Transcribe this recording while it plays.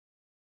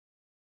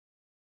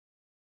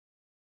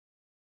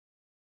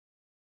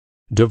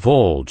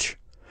Divulge,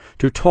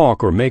 to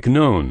talk or make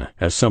known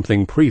as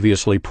something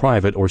previously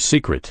private or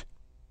secret.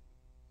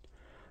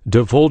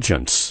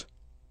 Divulgence,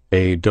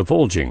 a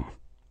divulging.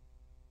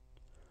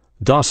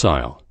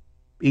 Docile,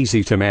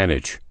 easy to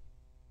manage.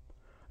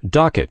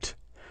 Docket,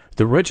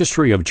 the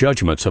registry of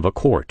judgments of a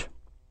court.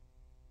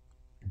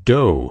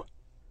 Doe,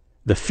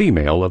 the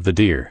female of the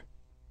deer.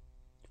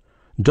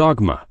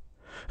 Dogma,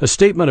 a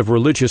statement of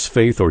religious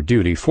faith or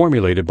duty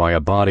formulated by a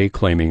body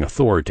claiming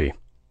authority.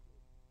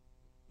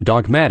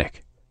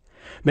 Dogmatic,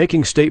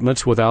 making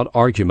statements without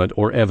argument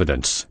or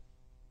evidence.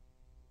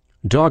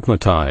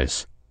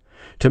 Dogmatize,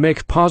 to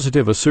make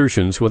positive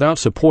assertions without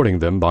supporting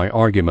them by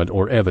argument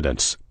or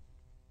evidence.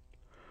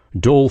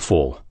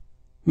 Doleful,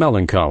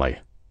 melancholy.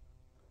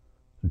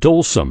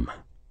 Dolesome,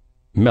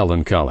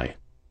 melancholy.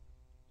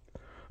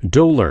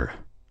 Dolor,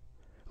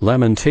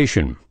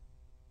 lamentation.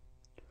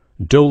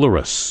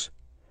 Dolorous,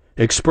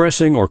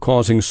 expressing or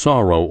causing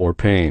sorrow or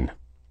pain.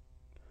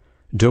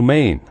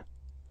 Domain,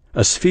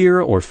 a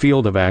sphere or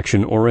field of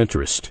action or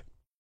interest.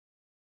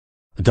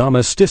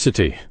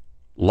 Domesticity,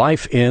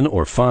 life in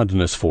or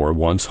fondness for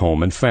one's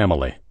home and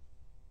family.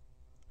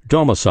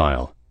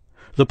 Domicile,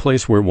 the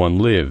place where one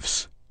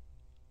lives.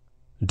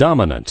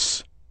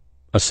 Dominance,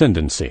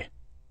 ascendancy.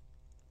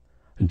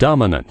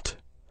 Dominant,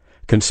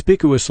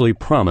 conspicuously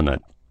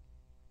prominent.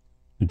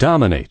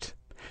 Dominate,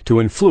 to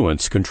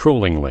influence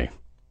controllingly.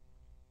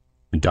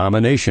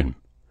 Domination,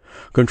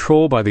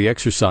 control by the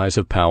exercise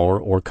of power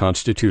or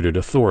constituted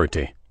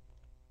authority.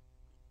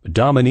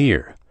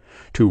 Domineer,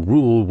 to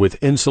rule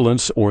with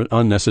insolence or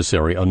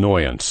unnecessary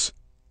annoyance.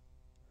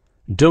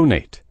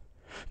 Donate,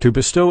 to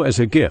bestow as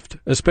a gift,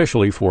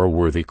 especially for a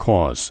worthy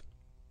cause.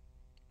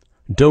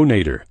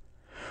 Donator,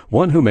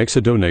 one who makes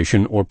a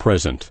donation or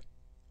present.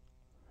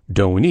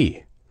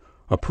 Donee,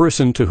 a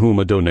person to whom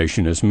a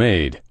donation is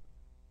made.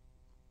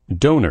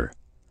 Donor,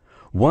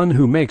 one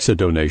who makes a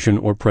donation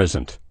or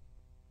present.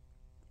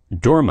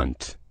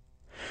 Dormant,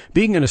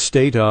 being in a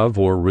state of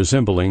or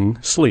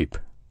resembling sleep.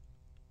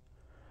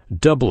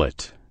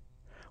 Doublet,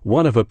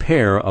 one of a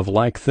pair of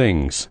like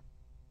things.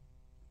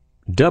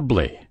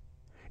 Doubly,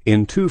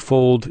 in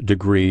twofold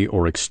degree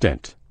or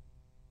extent.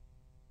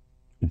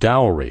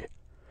 Dowry,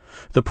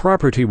 the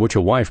property which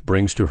a wife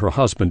brings to her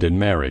husband in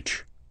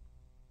marriage.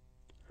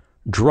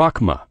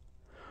 Drachma,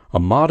 a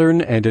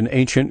modern and an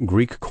ancient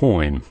Greek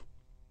coin.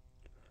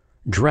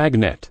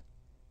 Dragnet,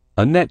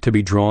 a net to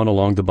be drawn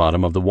along the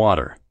bottom of the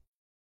water.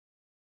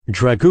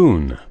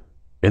 Dragoon,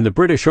 in the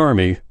British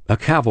Army, a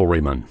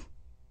cavalryman.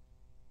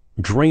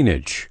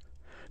 Drainage,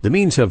 the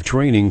means of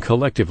draining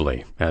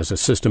collectively, as a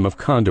system of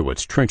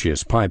conduits,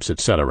 trenches, pipes,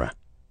 etc.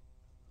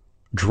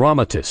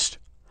 Dramatist,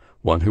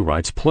 one who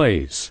writes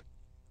plays.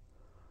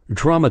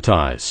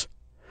 Dramatize,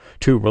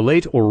 to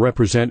relate or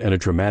represent in a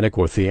dramatic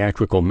or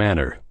theatrical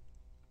manner.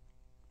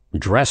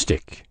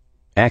 Drastic,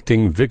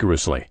 acting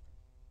vigorously.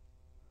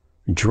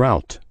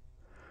 Drought,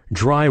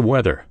 dry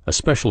weather,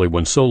 especially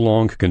when so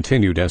long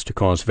continued as to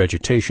cause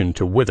vegetation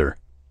to wither.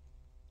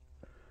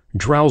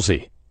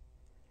 Drowsy,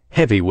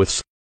 heavy with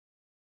sleep.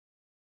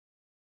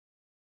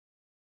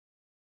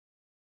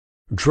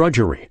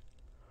 Drudgery,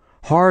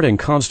 hard and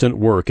constant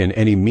work in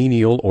any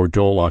menial or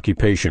dull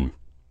occupation.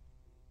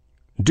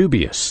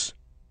 Dubious,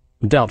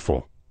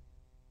 doubtful.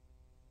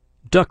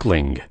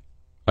 Duckling,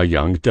 a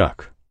young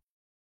duck.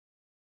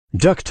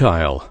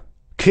 Ductile,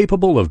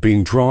 capable of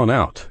being drawn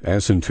out,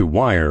 as into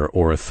wire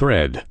or a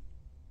thread.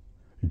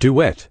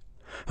 Duet,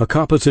 a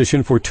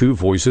composition for two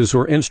voices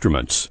or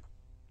instruments.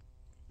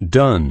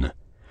 Done,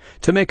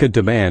 to make a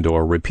demand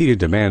or repeated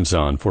demands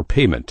on for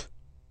payment.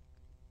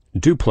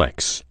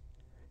 Duplex,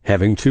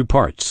 having two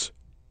parts.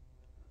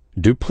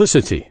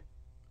 Duplicity,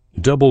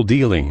 double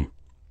dealing.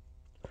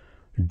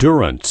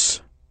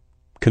 Durance,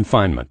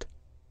 confinement.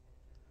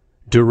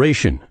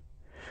 Duration,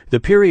 the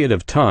period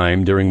of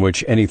time during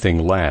which anything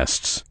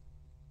lasts.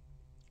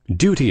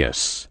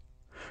 Duteous,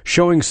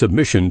 showing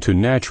submission to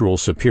natural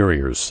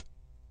superiors.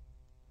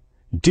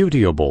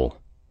 Dutiable,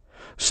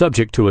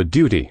 subject to a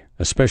duty,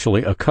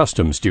 especially a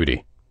customs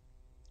duty.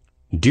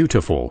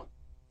 Dutiful,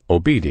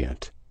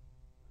 obedient.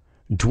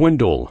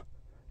 Dwindle,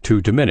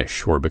 to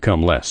diminish or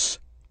become less.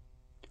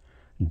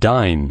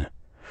 Dyne,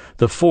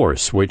 the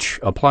force which,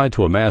 applied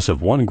to a mass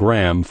of 1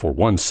 gram for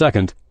 1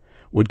 second,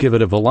 would give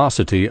it a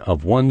velocity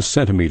of 1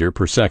 centimeter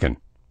per second.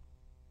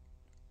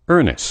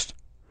 Earnest,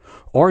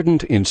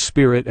 ardent in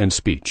spirit and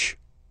speech.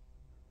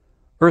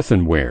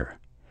 Earthenware,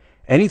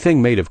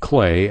 anything made of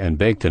clay and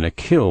baked in a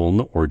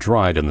kiln or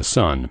dried in the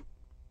sun.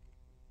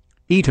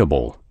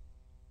 Eatable,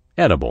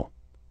 edible.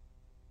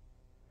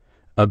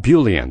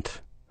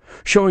 Ebullient,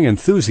 showing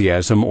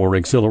enthusiasm or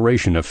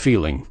exhilaration of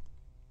feeling.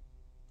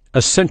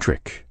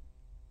 Eccentric,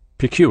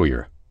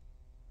 peculiar.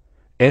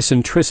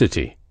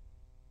 Eccentricity,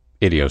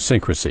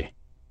 idiosyncrasy.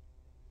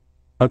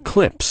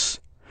 Eclipse,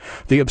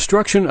 the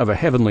obstruction of a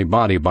heavenly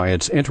body by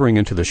its entering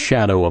into the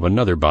shadow of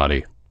another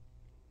body.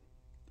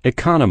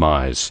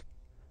 Economize,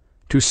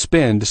 to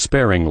spend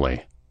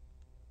sparingly.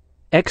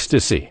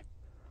 Ecstasy,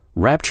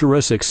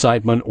 rapturous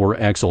excitement or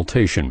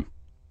exultation.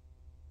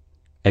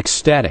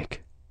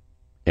 Ecstatic,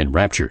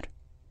 enraptured.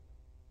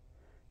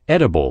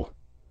 Edible,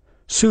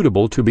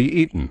 suitable to be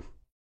eaten.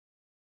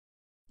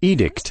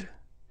 Edict,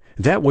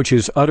 that which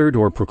is uttered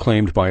or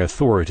proclaimed by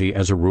authority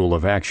as a rule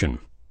of action.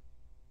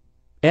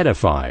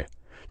 Edify,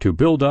 to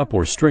build up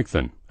or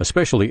strengthen,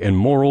 especially in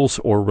morals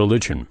or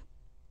religion.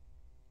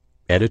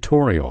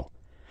 Editorial,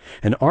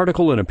 an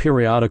article in a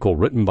periodical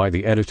written by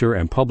the editor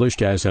and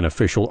published as an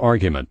official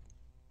argument.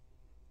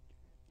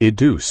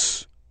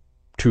 Educe,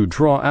 to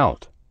draw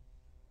out.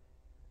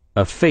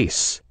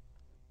 Efface,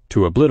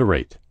 to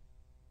obliterate.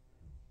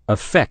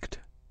 Effect,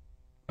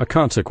 a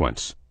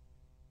consequence.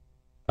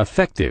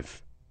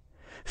 Effective,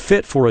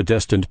 fit for a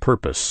destined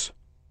purpose.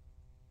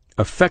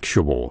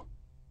 Effectual,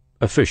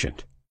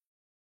 efficient.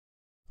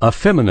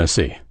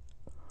 Effeminacy,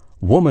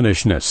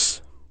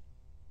 womanishness.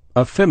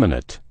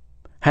 Effeminate,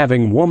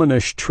 having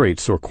womanish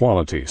traits or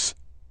qualities.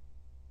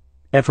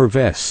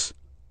 Effervesce,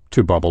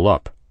 to bubble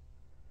up.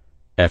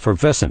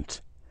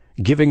 Effervescent,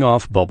 giving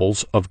off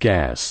bubbles of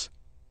gas.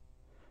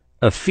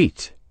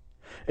 Effete,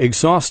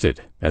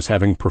 exhausted as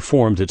having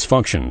performed its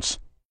functions.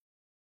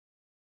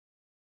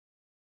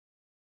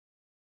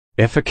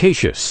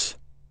 Efficacious,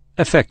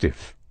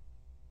 effective.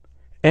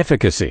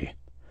 Efficacy,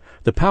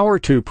 the power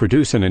to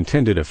produce an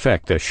intended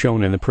effect as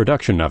shown in the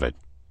production of it.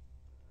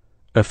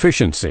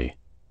 Efficiency,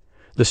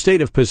 the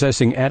state of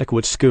possessing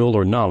adequate skill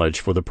or knowledge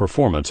for the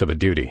performance of a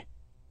duty.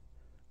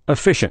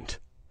 Efficient,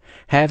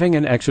 having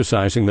and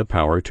exercising the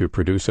power to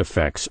produce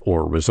effects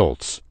or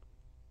results.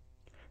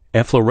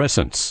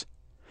 Efflorescence,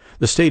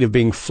 the state of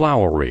being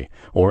flowery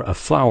or a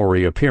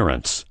flowery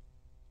appearance.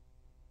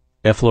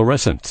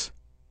 Efflorescent,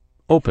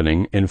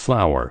 opening in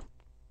flower.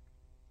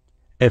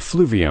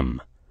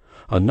 Effluvium,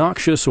 a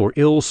noxious or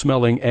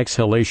ill-smelling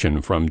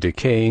exhalation from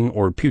decaying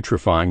or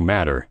putrefying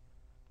matter.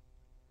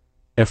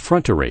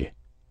 Effrontery,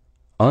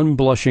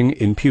 unblushing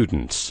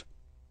impudence.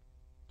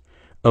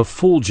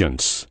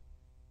 Effulgence,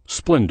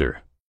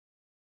 splendor.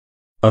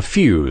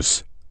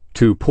 Effuse,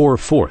 to pour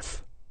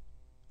forth.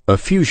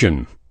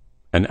 Effusion,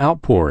 an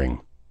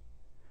outpouring.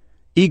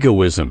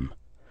 Egoism,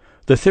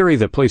 the theory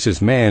that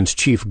places man's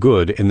chief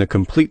good in the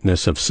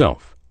completeness of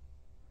self.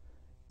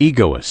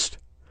 Egoist,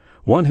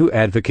 one who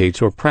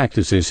advocates or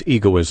practices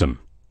egoism.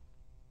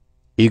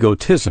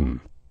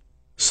 Egotism,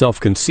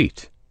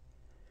 self-conceit.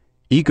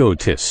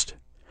 Egotist,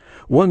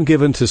 one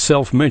given to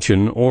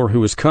self-mention or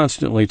who is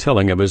constantly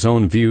telling of his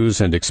own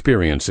views and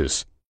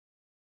experiences.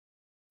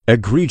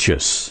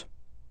 Egregious,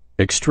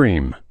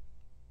 extreme.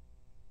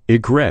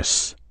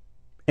 Egress,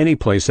 any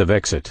place of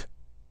exit.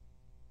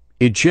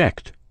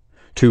 Eject,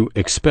 to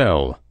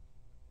expel.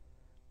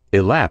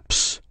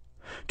 Elapse,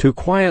 to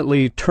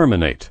quietly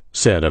terminate,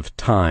 said of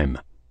time.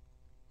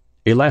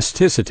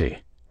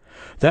 Elasticity,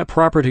 that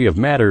property of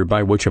matter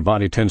by which a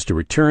body tends to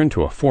return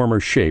to a former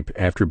shape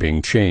after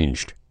being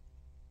changed.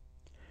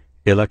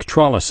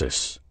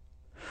 Electrolysis,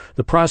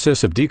 the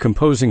process of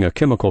decomposing a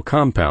chemical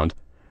compound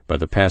by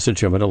the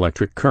passage of an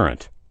electric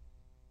current.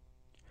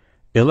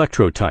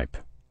 Electrotype,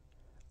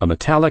 a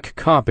metallic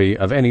copy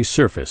of any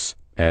surface,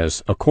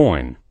 as a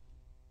coin.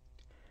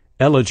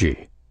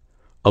 Elegy,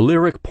 a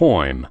lyric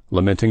poem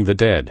lamenting the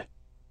dead.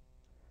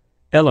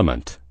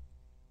 Element,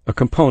 a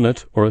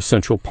component or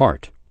essential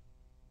part.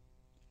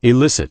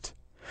 Elicit,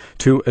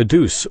 to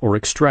educe or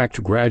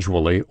extract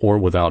gradually or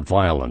without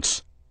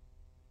violence.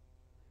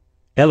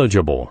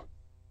 Eligible,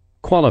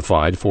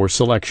 qualified for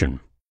selection.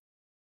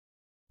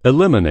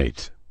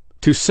 Eliminate,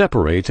 to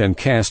separate and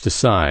cast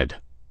aside.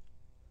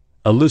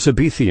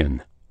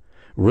 Elizabethan,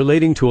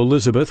 relating to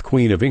Elizabeth,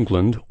 Queen of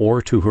England,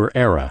 or to her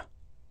era.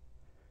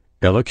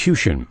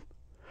 Elocution,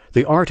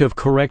 the art of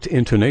correct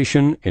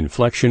intonation,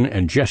 inflection,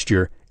 and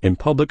gesture in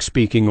public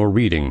speaking or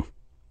reading.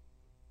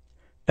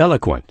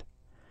 Eloquent,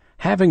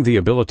 having the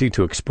ability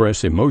to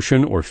express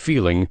emotion or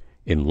feeling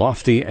in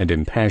lofty and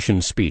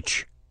impassioned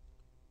speech.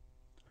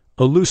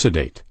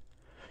 Elucidate,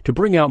 to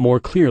bring out more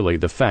clearly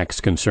the facts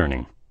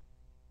concerning.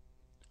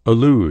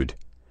 Elude,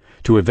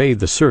 to evade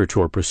the search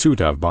or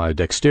pursuit of by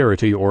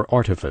dexterity or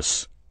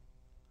artifice.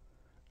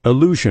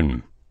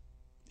 Illusion,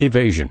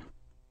 evasion.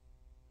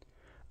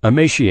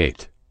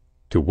 Emaciate,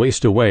 to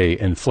waste away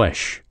in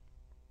flesh.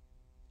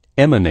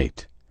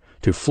 Emanate,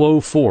 to flow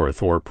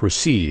forth or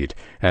proceed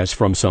as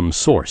from some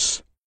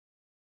source.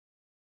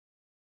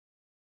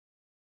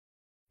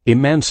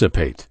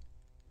 Emancipate,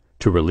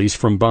 to release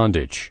from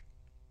bondage.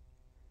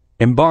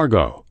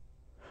 Embargo,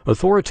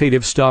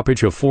 authoritative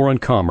stoppage of foreign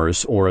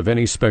commerce or of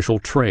any special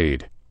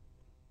trade.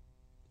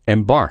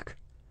 Embark,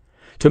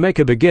 to make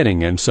a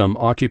beginning in some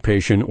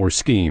occupation or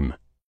scheme.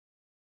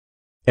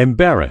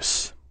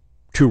 Embarrass,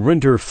 to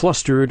render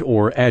flustered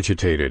or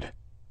agitated.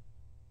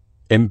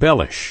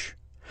 Embellish,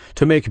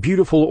 to make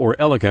beautiful or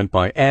elegant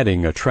by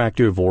adding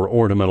attractive or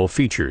ornamental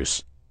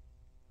features.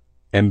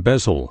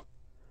 Embezzle,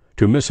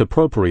 to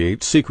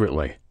misappropriate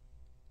secretly.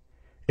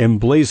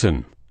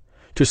 Emblazon,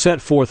 to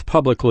set forth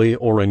publicly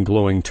or in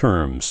glowing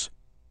terms.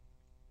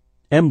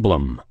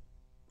 Emblem,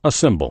 a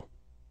symbol.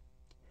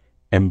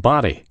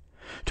 Embody,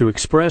 to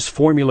express,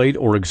 formulate,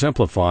 or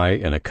exemplify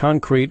in a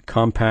concrete,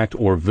 compact,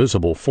 or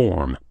visible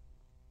form.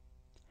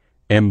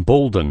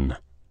 Embolden,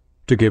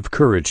 to give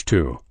courage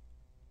to.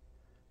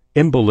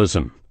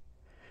 Embolism,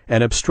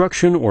 an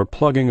obstruction or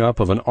plugging up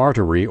of an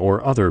artery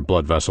or other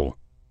blood vessel.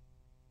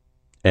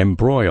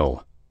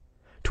 Embroil,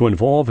 to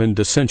involve in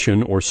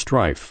dissension or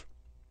strife.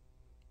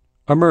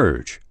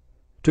 Emerge,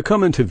 to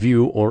come into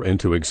view or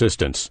into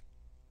existence.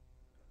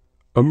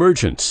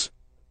 Emergence,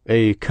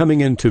 a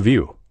coming into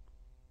view.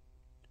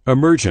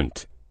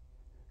 Emergent,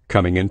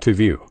 coming into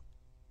view.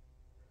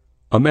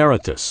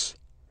 Emeritus,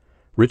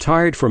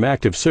 retired from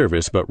active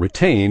service but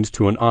retained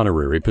to an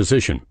honorary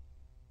position.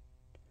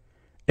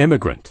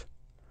 Immigrant,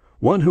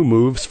 one who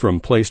moves from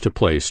place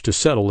to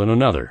settle in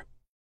another.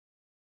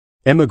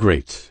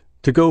 Emigrate,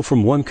 to go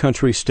from one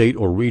country, state,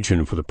 or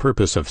region for the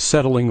purpose of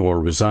settling or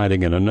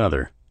residing in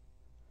another.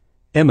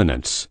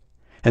 Eminence,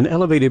 an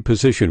elevated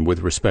position with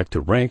respect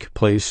to rank,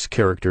 place,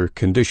 character,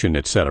 condition,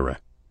 etc.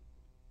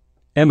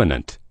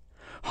 Eminent,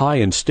 high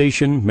in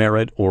station,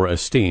 merit, or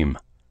esteem.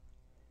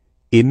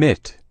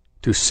 Emit,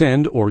 to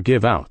send or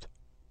give out.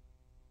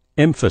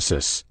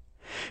 Emphasis,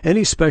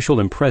 any special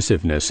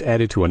impressiveness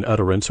added to an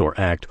utterance or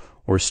act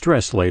or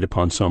stress laid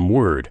upon some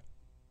word.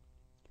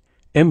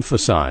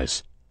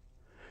 Emphasize,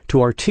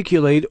 to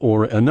articulate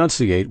or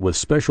enunciate with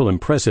special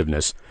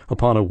impressiveness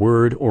upon a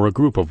word or a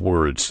group of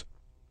words.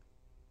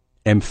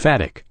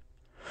 Emphatic,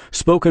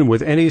 spoken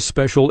with any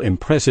special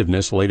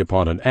impressiveness laid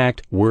upon an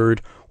act,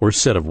 word, or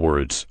set of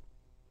words.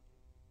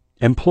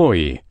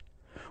 Employee,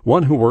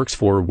 one who works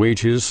for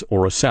wages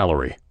or a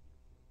salary.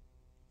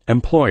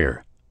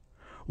 Employer,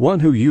 one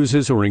who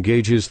uses or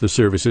engages the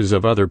services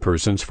of other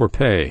persons for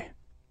pay.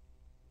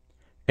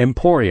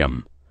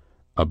 Emporium,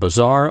 a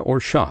bazaar or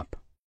shop.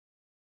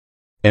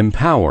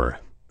 Empower,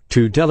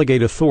 to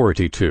delegate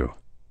authority to.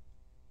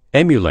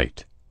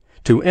 Emulate,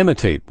 to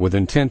imitate with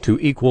intent to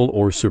equal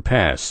or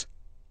surpass.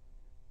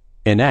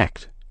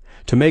 Enact,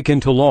 to make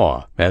into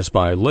law, as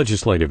by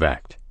legislative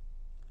act.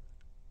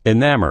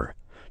 Enamor,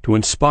 to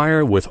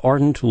inspire with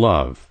ardent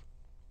love.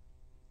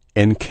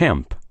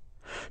 Encamp,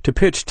 to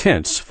pitch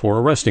tents for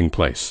a resting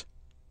place.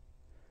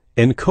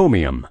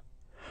 Encomium,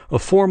 a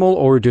formal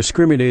or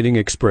discriminating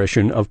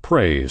expression of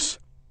praise.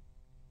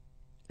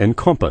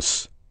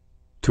 Encompass,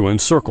 to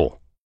encircle.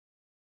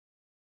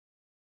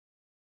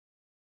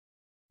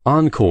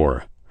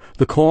 Encore,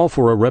 the call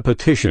for a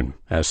repetition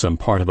as some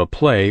part of a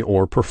play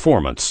or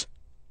performance.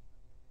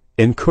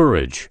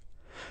 Encourage,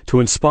 to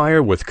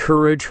inspire with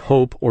courage,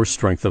 hope, or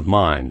strength of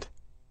mind.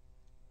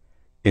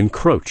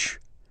 Encroach,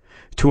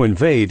 to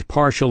invade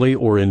partially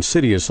or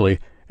insidiously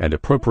and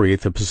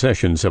appropriate the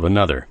possessions of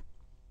another.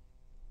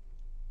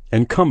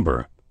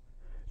 Encumber,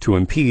 to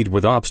impede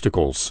with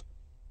obstacles.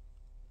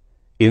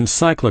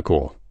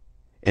 Encyclical,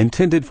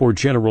 intended for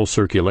general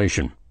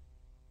circulation.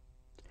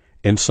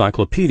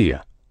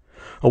 Encyclopedia,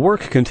 a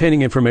work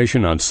containing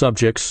information on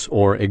subjects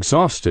or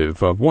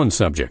exhaustive of one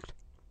subject.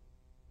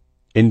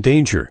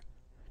 Endanger,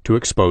 to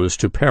expose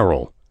to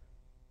peril.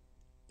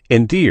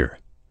 Endear,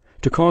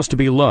 to cause to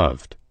be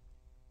loved.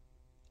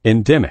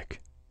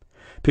 Endemic,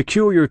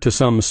 peculiar to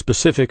some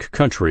specific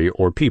country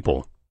or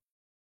people.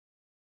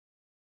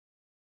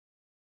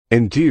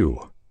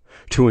 Endue,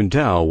 to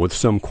endow with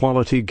some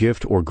quality,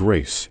 gift, or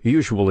grace,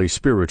 usually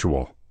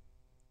spiritual.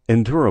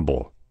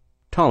 Endurable,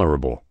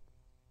 tolerable.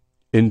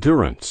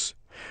 Endurance,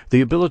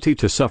 the ability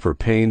to suffer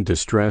pain,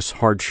 distress,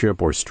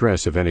 hardship, or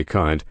stress of any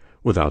kind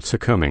without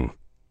succumbing.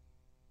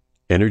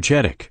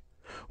 Energetic,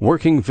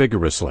 working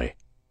vigorously.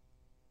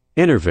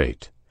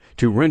 Enervate,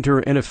 to render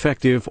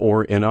ineffective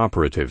or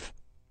inoperative.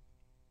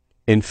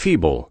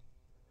 Enfeeble,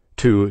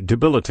 to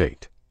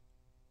debilitate.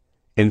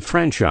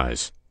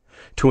 Enfranchise,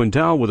 to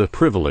endow with a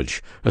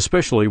privilege,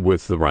 especially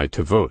with the right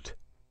to vote.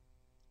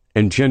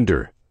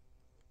 Engender,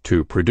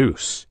 to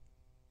produce.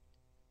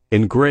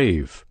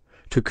 Engrave,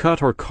 to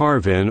cut or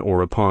carve in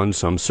or upon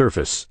some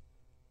surface.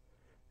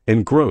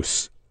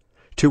 Engross,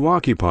 to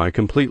occupy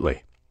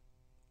completely.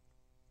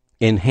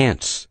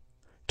 Enhance,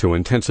 to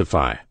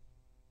intensify.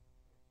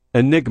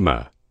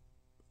 Enigma,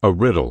 a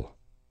riddle.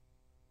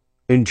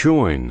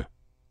 Enjoin,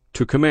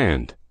 to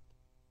command.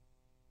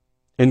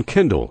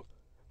 Enkindle,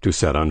 to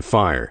set on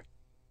fire.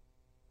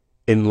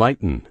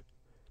 Enlighten,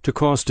 to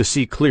cause to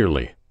see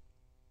clearly.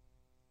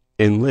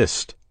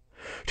 Enlist,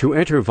 to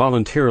enter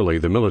voluntarily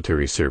the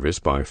military service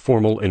by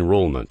formal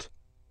enrollment.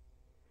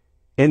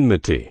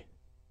 Enmity,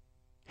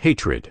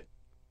 hatred.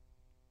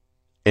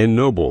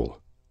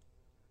 Ennoble,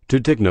 to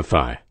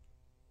dignify.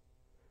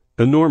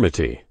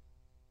 Enormity,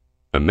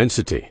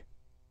 immensity.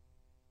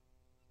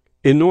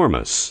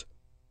 Enormous,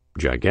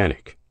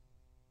 gigantic.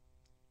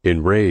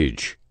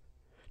 Enrage,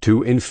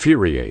 to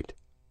infuriate.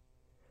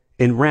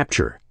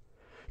 Enrapture,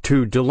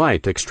 to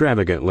delight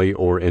extravagantly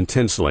or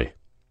intensely.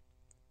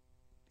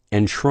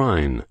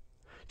 Enshrine,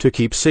 to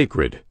keep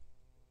sacred.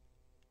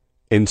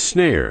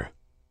 Ensnare,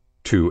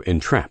 to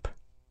entrap.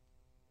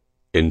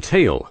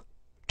 Entail,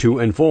 to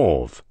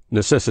involve,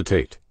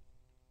 necessitate.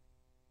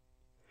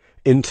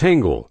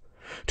 Entangle,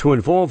 to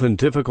involve in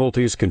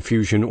difficulties,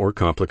 confusion, or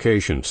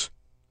complications.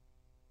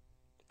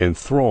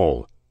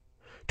 Enthrall,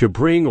 to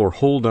bring or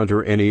hold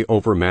under any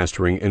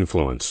overmastering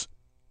influence.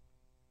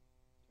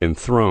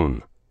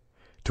 Enthrone,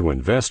 to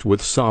invest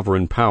with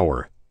sovereign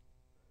power.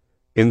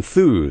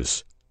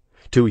 Enthuse,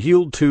 to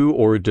yield to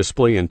or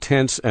display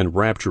intense and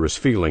rapturous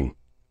feeling.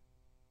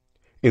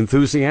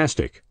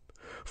 Enthusiastic,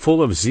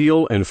 full of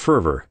zeal and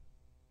fervor.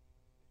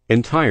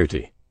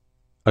 Entirety,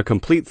 a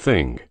complete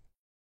thing.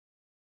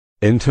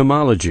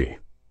 Entomology,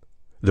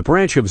 the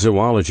branch of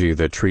zoology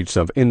that treats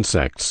of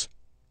insects.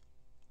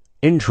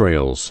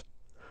 Entrails,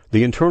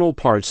 the internal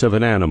parts of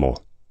an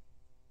animal.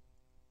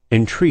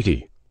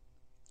 Entreaty,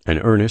 an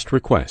earnest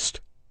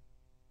request.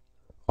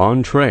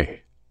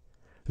 Entree,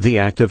 the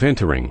act of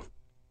entering.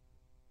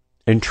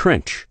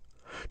 Entrench,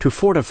 to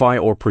fortify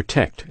or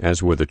protect,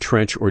 as with a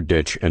trench or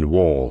ditch and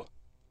wall.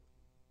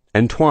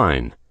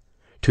 Entwine,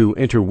 to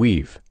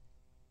interweave.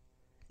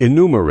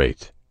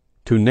 Enumerate,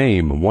 to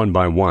name one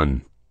by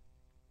one.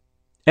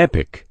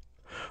 Epic,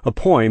 a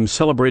poem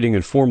celebrating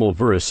in formal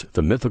verse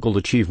the mythical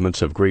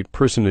achievements of great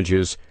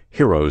personages,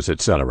 heroes,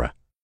 etc.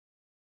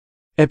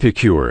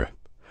 Epicure,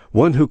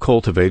 one who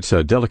cultivates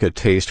a delicate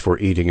taste for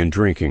eating and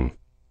drinking.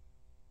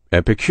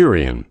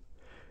 Epicurean,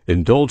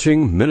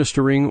 indulging,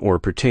 ministering, or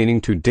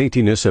pertaining to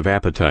daintiness of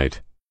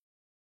appetite.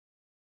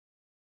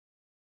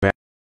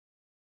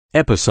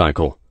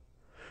 Epicycle,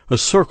 a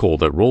circle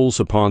that rolls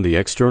upon the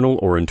external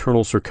or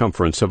internal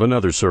circumference of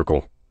another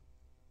circle.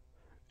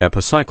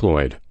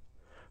 Epicycloid,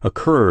 a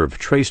curve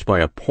traced by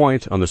a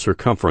point on the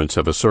circumference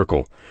of a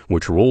circle,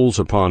 which rolls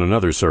upon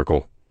another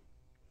circle.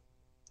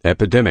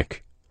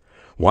 Epidemic,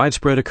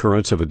 widespread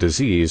occurrence of a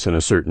disease in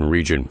a certain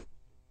region.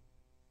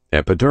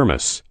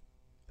 Epidermis,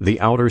 the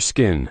outer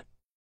skin.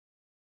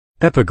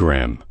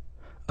 Epigram,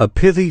 a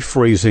pithy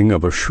phrasing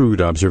of a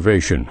shrewd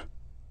observation.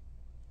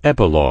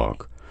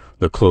 Epilogue,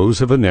 the close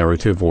of a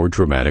narrative or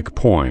dramatic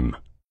poem.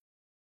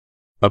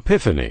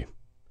 Epiphany,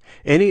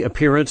 any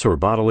appearance or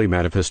bodily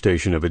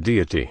manifestation of a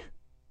deity.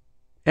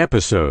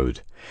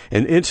 Episode,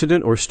 an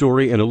incident or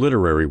story in a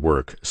literary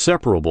work,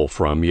 separable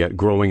from yet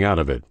growing out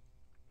of it.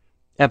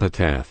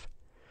 Epitaph,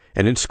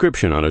 an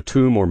inscription on a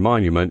tomb or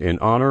monument in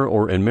honor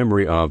or in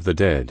memory of the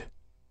dead.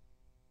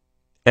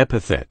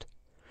 Epithet,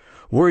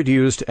 word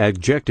used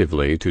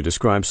adjectively to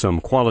describe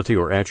some quality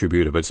or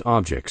attribute of its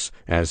objects,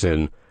 as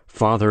in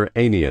Father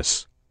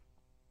Aeneas.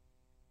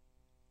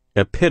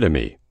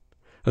 Epitome,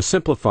 a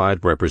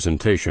simplified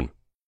representation.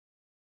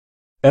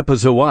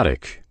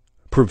 Epizootic,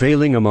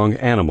 prevailing among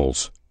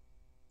animals.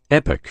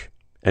 Epic,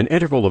 an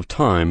interval of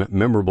time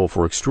memorable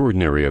for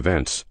extraordinary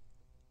events.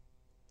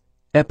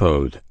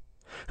 Epode,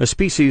 a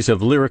species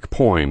of lyric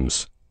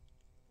poems.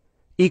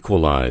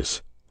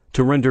 Equalize,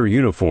 to render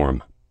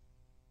uniform.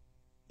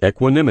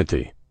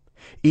 Equanimity,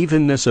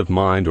 evenness of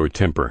mind or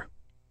temper.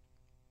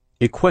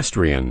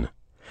 Equestrian,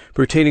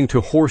 pertaining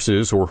to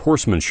horses or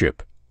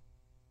horsemanship.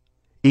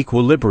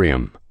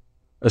 Equilibrium,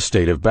 a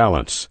state of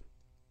balance.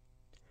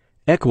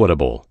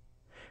 Equitable,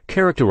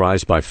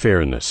 characterized by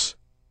fairness.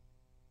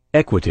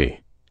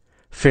 Equity,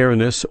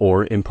 fairness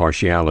or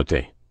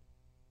impartiality.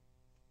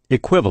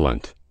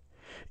 Equivalent,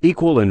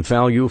 equal in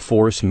value,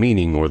 force,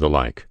 meaning, or the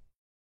like.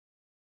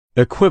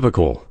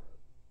 Equivocal,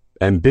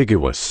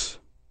 ambiguous.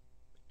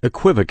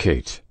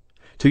 Equivocate,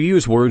 to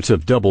use words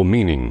of double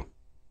meaning.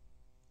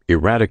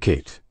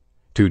 Eradicate,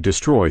 to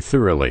destroy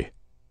thoroughly.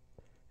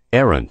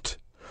 Errant,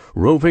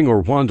 roving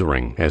or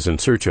wandering, as in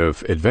search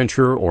of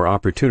adventure or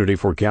opportunity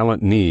for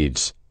gallant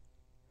needs.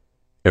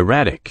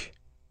 Erratic,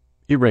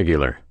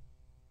 irregular.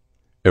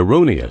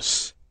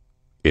 Erroneous,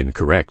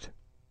 incorrect.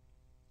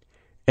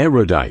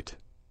 Erudite,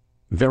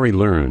 very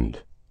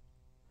learned.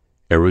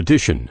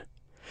 Erudition,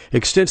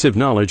 extensive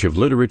knowledge of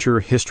literature,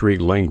 history,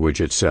 language,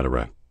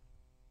 etc.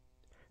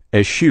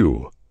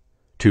 Eschew,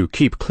 to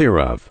keep clear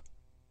of.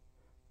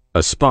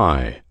 A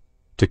spy,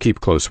 to keep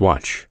close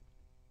watch.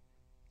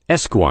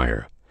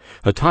 Esquire,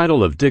 a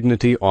title of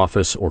dignity,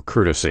 office, or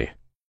courtesy.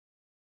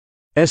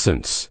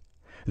 Essence,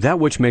 that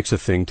which makes a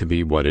thing to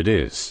be what it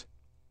is.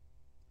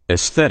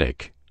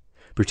 Aesthetic,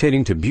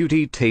 pertaining to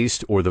beauty,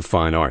 taste, or the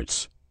fine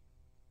arts.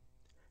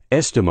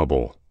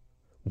 Estimable,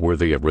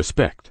 worthy of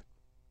respect.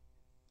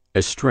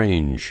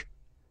 Estrange,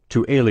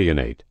 to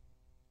alienate.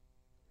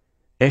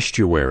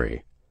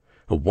 Estuary,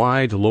 a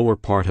wide lower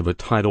part of a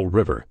tidal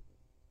river.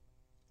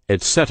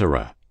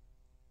 Etc.,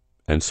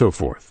 and so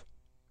forth.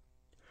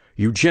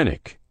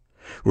 Eugenic,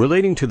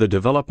 relating to the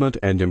development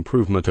and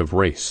improvement of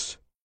race.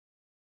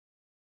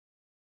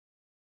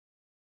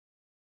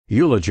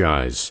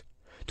 Eulogize,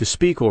 to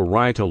speak or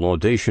write a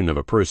laudation of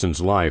a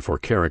person's life or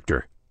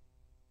character.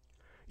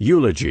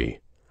 Eulogy,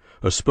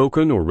 a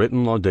spoken or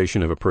written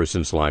laudation of a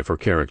person's life or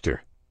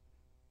character.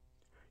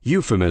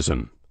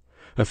 Euphemism,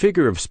 a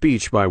figure of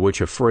speech by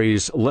which a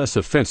phrase less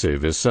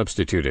offensive is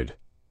substituted.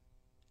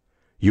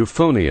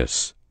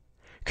 Euphonious,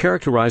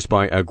 characterized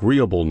by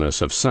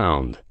agreeableness of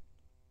sound.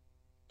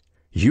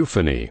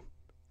 Euphony,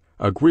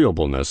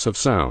 agreeableness of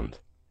sound.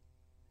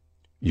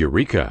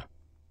 Eureka,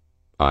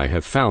 I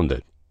have found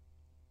it.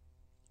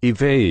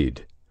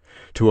 Evade,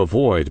 to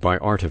avoid by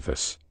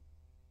artifice.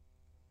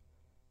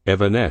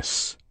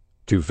 Evanesce,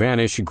 to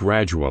vanish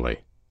gradually.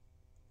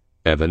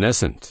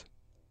 Evanescent,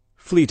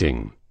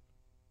 fleeting.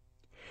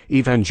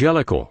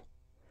 Evangelical,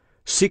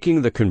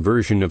 seeking the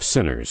conversion of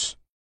sinners.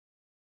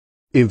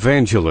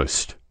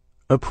 Evangelist,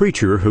 a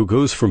preacher who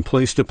goes from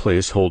place to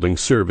place holding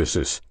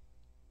services.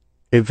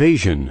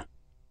 Evasion,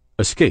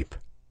 escape.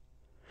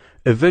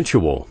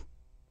 Eventual,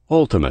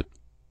 ultimate.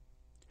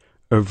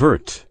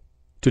 Avert,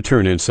 to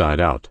turn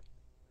inside out.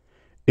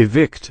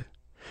 Evict,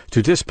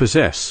 to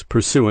dispossess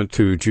pursuant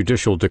to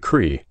judicial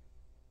decree.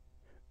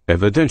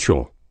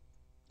 Evidential,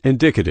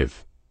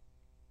 indicative.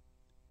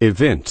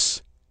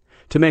 Evince,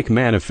 to make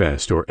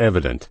manifest or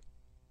evident.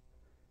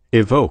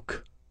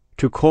 Evoke,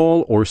 to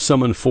call or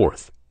summon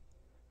forth.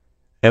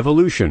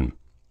 Evolution,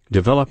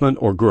 development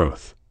or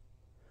growth.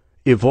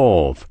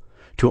 Evolve,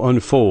 to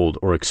unfold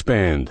or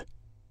expand.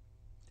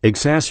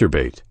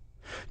 Exacerbate,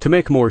 to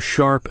make more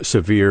sharp,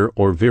 severe,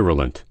 or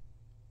virulent.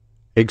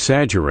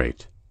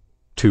 Exaggerate,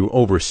 to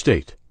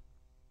overstate.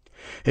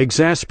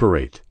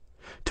 Exasperate,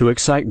 to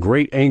excite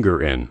great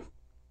anger in.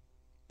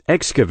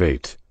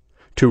 Excavate,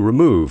 to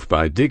remove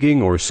by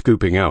digging or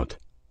scooping out.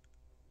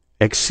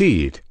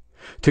 Exceed,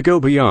 to go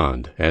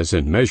beyond, as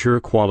in measure,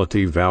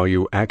 quality,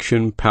 value,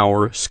 action,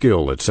 power,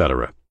 skill,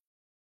 etc.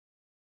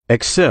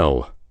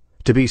 Excel,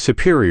 to be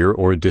superior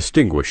or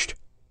distinguished.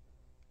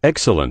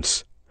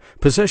 Excellence,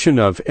 possession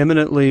of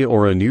eminently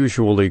or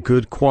unusually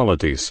good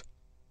qualities.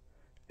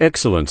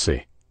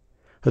 Excellency,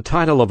 a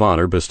title of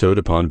honor bestowed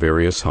upon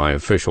various high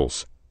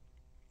officials.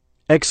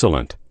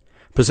 Excellent,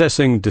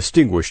 possessing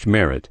distinguished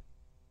merit.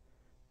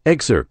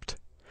 Excerpt,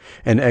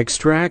 an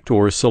extract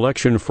or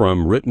selection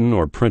from written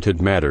or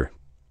printed matter.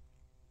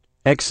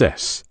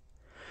 Excess,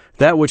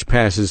 that which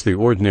passes the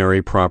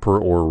ordinary, proper,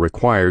 or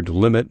required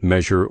limit,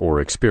 measure,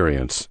 or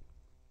experience.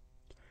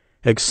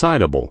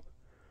 Excitable,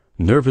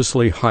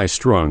 nervously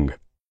high-strung.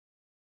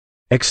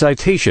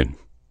 Excitation,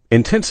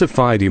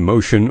 intensified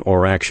emotion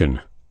or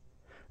action.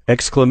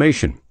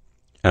 Exclamation,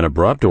 an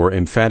abrupt or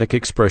emphatic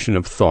expression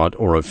of thought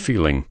or of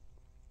feeling.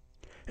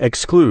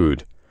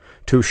 Exclude,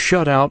 to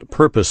shut out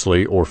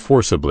purposely or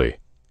forcibly.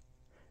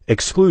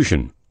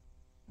 Exclusion,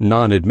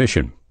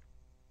 non-admission.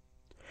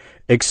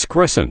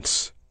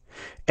 Excrescence,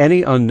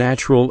 any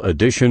unnatural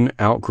addition,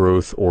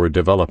 outgrowth, or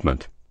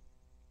development.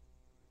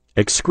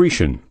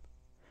 Excretion,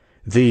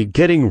 the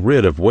getting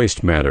rid of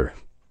waste matter.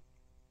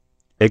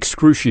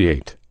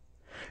 Excruciate,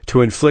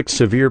 to inflict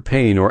severe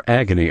pain or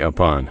agony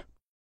upon.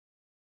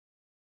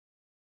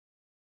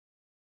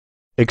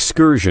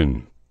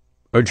 Excursion,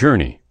 a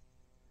journey.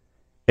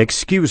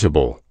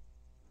 Excusable,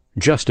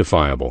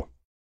 justifiable.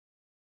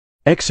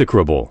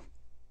 Execrable,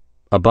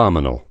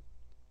 abominable.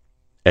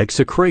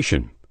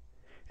 Execration,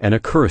 an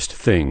accursed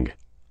thing.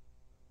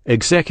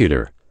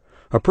 Executor,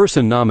 a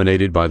person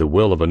nominated by the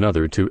will of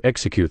another to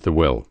execute the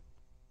will.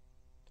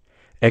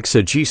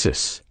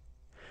 Exegesis,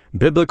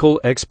 biblical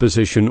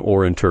exposition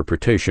or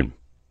interpretation.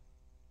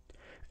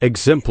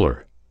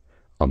 Exemplar,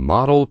 a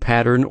model,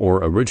 pattern,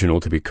 or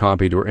original to be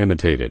copied or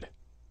imitated.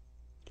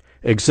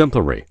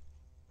 Exemplary,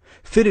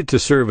 fitted to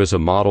serve as a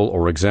model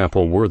or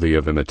example worthy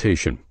of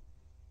imitation.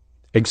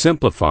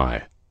 Exemplify,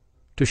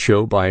 to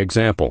show by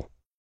example.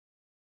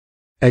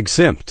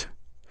 Exempt,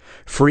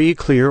 free,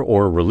 clear,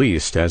 or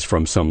released as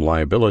from some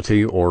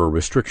liability or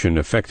restriction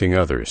affecting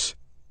others.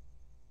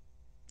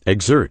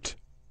 Exert,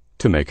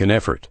 to make an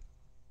effort.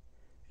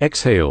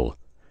 Exhale,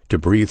 to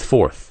breathe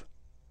forth.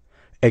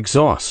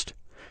 Exhaust,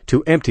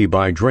 to empty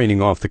by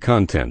draining off the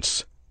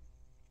contents.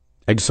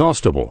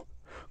 Exhaustible,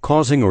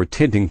 causing or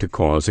tending to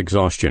cause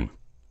exhaustion.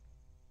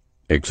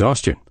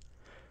 Exhaustion,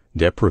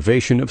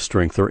 deprivation of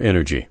strength or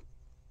energy.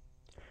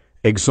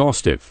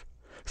 Exhaustive,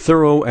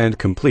 thorough and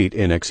complete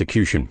in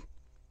execution.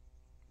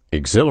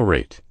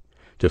 Exhilarate,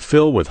 to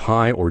fill with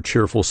high or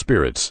cheerful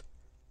spirits.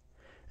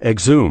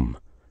 Exhume,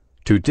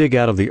 to dig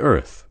out of the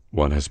earth,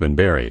 one has been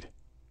buried.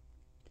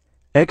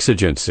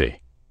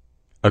 Exigency,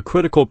 a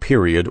critical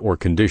period or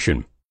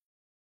condition.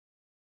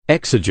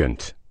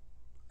 Exigent,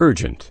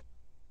 urgent.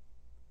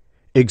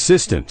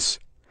 Existence,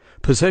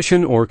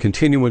 possession or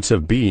continuance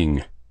of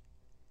being.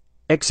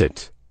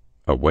 Exit,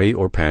 a way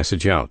or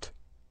passage out.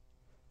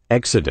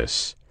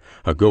 Exodus,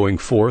 a going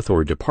forth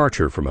or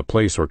departure from a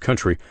place or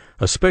country,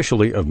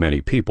 especially of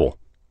many people.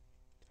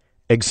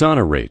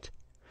 Exonerate,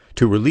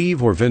 to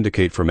relieve or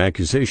vindicate from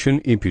accusation,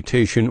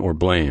 imputation, or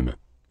blame.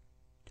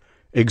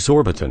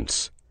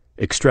 Exorbitance,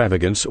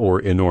 extravagance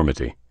or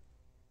enormity.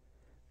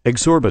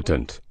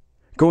 Exorbitant,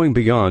 going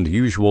beyond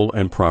usual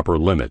and proper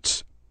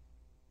limits.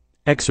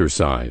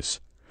 Exorcise,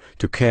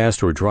 to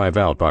cast or drive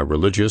out by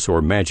religious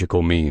or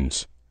magical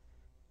means.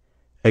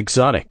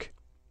 Exotic,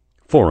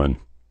 foreign.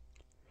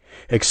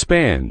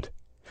 Expand,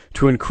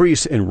 to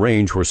increase in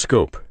range or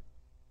scope.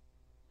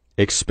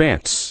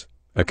 Expanse,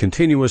 a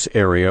continuous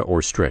area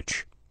or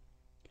stretch.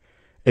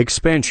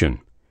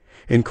 Expansion,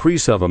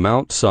 increase of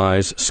amount,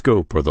 size,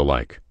 scope, or the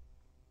like.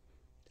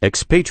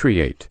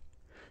 Expatriate,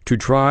 to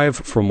drive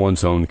from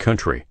one's own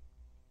country.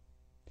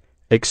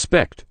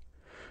 Expect,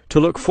 to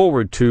look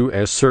forward to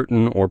as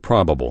certain or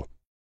probable.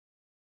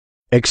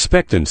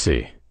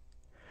 Expectancy,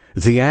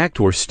 the act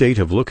or state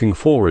of looking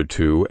forward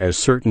to as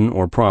certain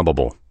or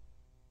probable.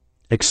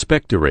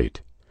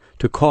 Expectorate,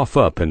 to cough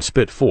up and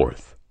spit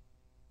forth.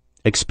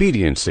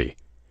 Expediency,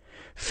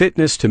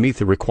 fitness to meet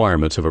the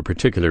requirements of a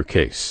particular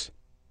case.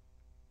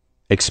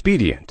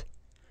 Expedient,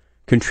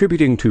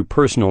 contributing to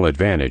personal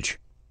advantage.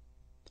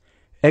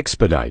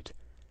 Expedite,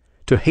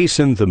 to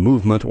hasten the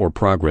movement or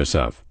progress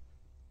of.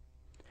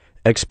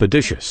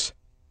 Expeditious,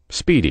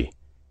 speedy.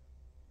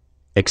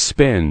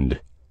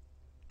 Expend,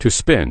 to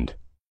spend.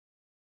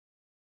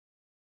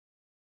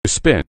 To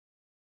spend.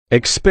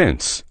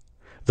 Expense,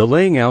 the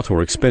laying out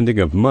or expending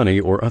of money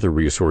or other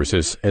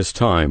resources as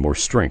time or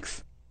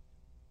strength.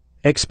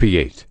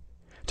 Expiate,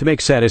 to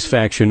make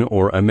satisfaction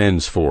or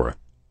amends for.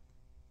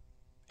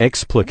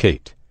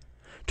 Explicate,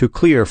 to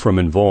clear from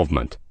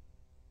involvement.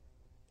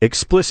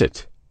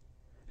 Explicit,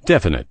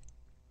 definite.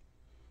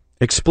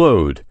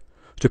 Explode,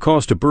 to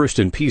cause to burst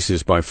in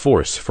pieces by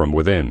force from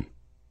within.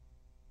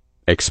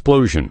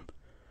 Explosion,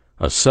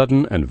 a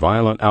sudden and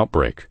violent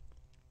outbreak.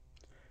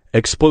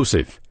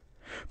 Explosive,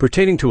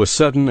 pertaining to a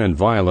sudden and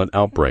violent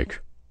outbreak.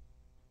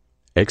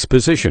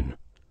 Exposition,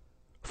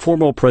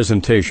 formal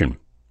presentation.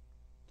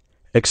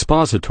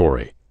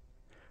 Expository,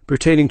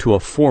 pertaining to a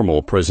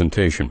formal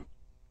presentation.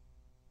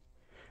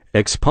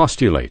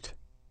 Expostulate,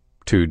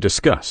 to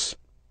discuss.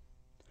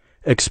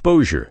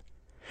 Exposure,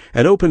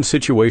 an open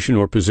situation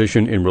or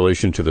position in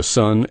relation to the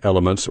sun,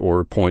 elements,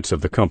 or points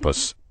of the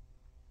compass.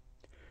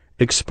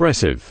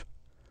 Expressive,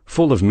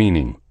 full of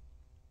meaning.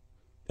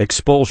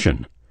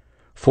 Expulsion,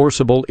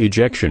 forcible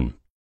ejection.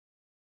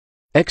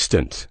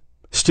 Extant,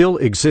 still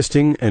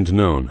existing and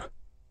known.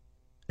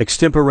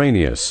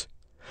 Extemporaneous,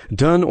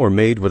 done or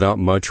made without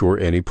much or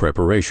any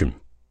preparation.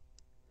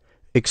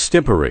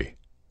 Extempore,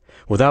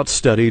 without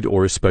studied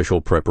or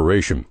special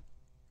preparation.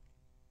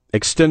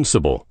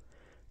 Extensible,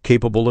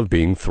 capable of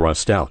being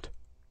thrust out.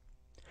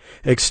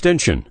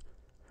 Extension,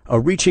 a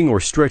reaching or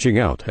stretching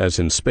out as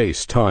in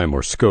space, time,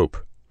 or scope.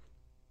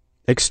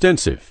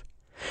 Extensive,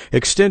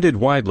 extended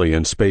widely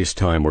in space,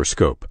 time, or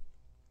scope.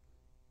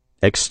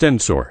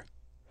 Extensor,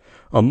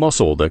 a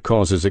muscle that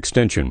causes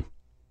extension.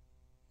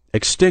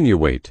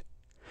 Extenuate,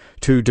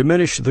 to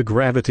diminish the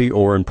gravity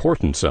or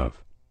importance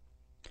of.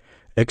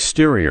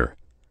 Exterior,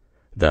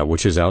 that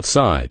which is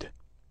outside.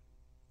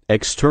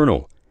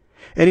 External,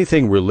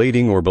 anything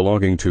relating or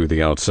belonging to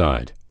the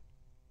outside.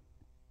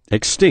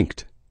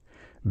 Extinct,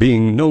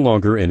 being no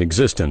longer in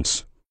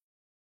existence.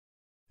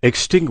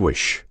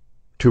 Extinguish,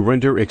 to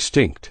render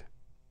extinct.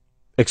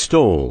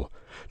 Extol,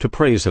 to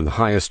praise in the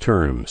highest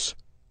terms.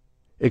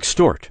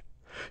 Extort,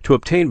 to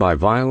obtain by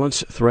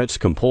violence, threats,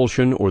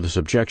 compulsion, or the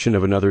subjection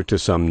of another to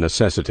some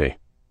necessity.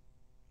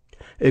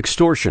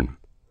 Extortion,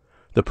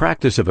 the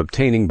practice of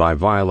obtaining by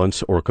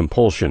violence or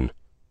compulsion.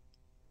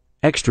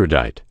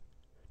 Extradite,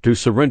 to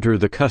surrender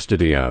the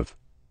custody of.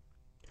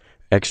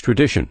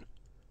 Extradition,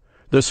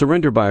 the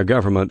surrender by a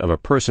government of a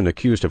person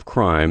accused of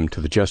crime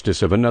to the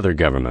justice of another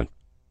government.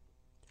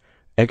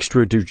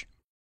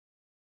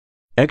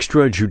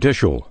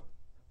 Extrajudicial,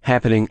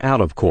 happening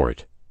out of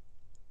court.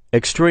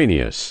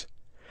 Extraneous,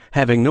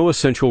 having no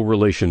essential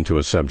relation to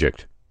a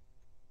subject.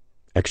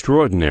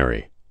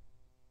 Extraordinary,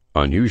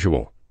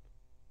 unusual.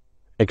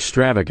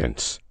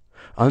 Extravagance,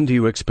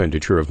 undue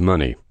expenditure of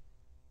money.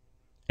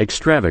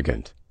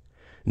 Extravagant,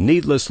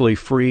 needlessly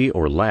free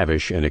or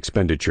lavish in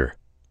expenditure.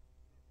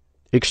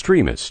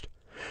 Extremist,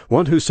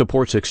 one who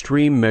supports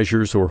extreme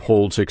measures or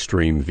holds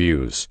extreme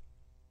views.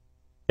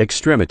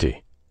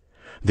 Extremity,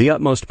 the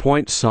utmost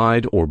point,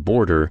 side, or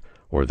border,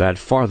 or that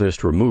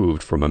farthest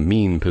removed from a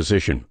mean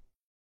position.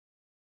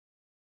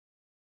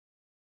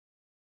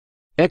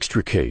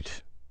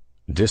 Extricate,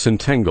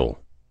 disentangle.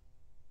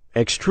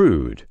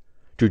 Extrude,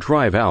 to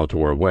drive out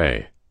or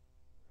away.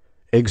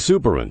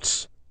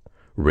 Exuberance,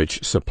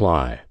 rich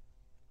supply.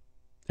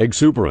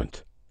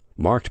 Exuberant,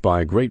 marked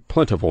by great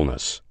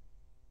plentifulness.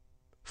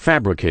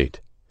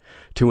 Fabricate,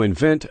 to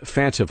invent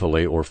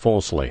fancifully or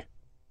falsely.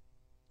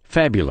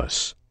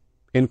 Fabulous,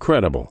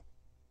 incredible.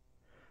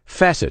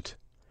 Facet,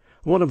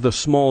 one of the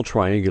small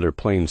triangular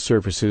plane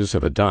surfaces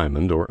of a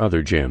diamond or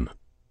other gem.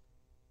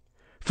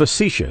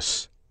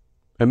 Facetious,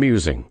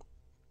 amusing.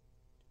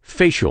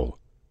 Facial,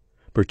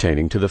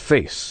 pertaining to the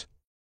face.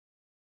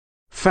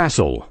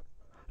 Facile,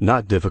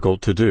 not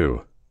difficult to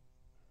do.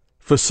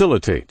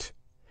 Facilitate,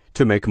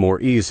 to make more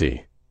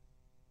easy.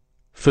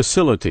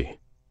 Facility,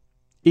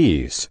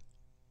 ease.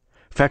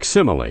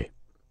 Facsimile,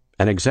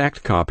 an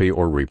exact copy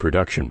or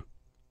reproduction.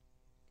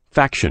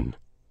 Faction,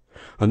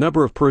 a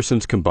number of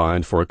persons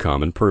combined for a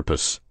common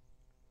purpose.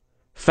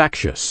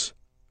 Factious,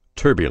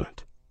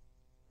 turbulent.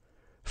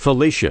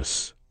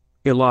 Fallacious,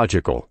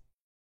 illogical.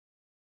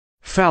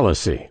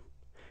 Fallacy,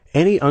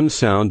 any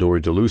unsound or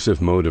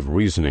delusive mode of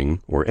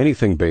reasoning or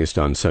anything based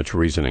on such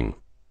reasoning.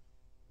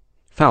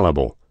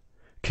 Fallible,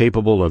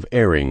 capable of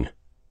erring.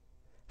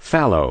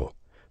 Fallow,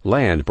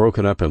 land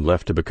broken up and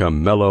left to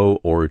become mellow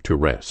or to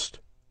rest.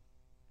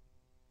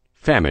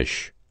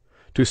 Famish,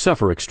 to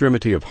suffer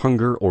extremity of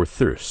hunger or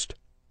thirst.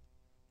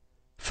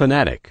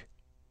 Fanatic,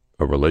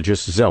 a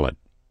religious zealot.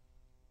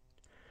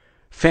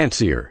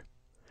 Fancier,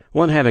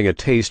 one having a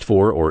taste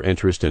for or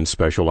interest in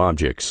special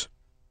objects.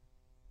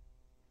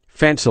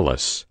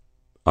 Fanciless,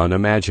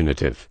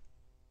 unimaginative.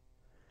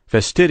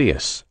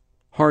 Fastidious,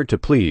 hard to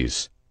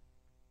please.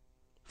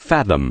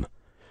 Fathom,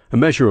 a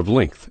measure of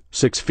length,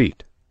 6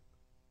 feet.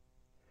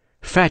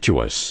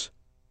 Fatuous,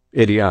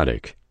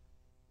 idiotic.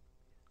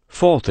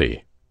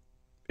 Faulty,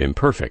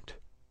 imperfect.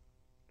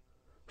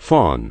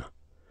 Faun,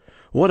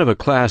 one of a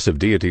class of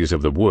deities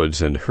of the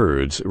woods and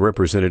herds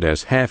represented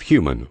as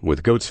half-human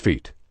with goat's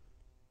feet.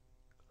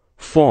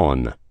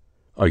 Fawn,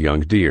 a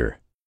young deer.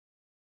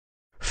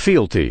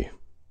 Fealty,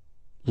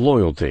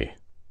 loyalty.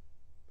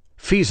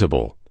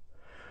 Feasible,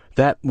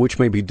 that which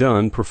may be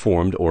done,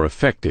 performed, or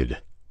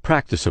effected,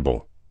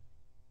 practicable.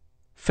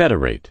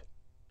 Federate,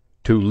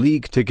 to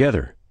league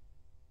together.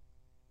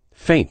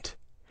 Feint,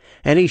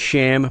 any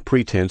sham,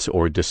 pretense,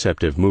 or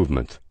deceptive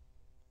movement.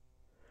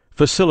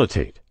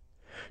 Facilitate,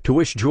 to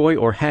wish joy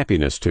or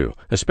happiness to,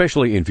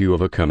 especially in view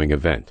of a coming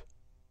event.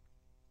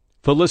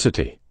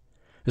 Felicity,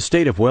 a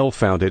state of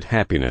well-founded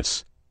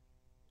happiness.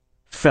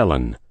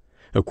 Felon,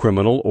 a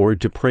criminal or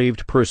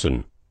depraved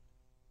person.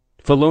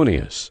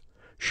 Felonious,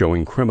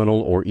 showing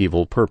criminal or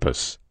evil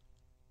purpose.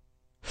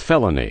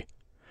 Felony,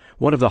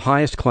 one of the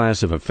highest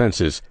class of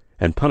offenses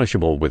and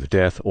punishable with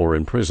death or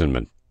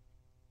imprisonment.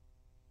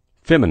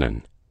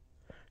 Feminine,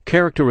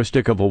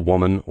 characteristic of a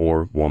woman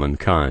or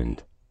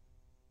womankind.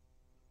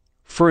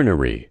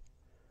 Fernery,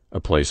 a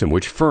place in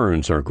which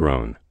ferns are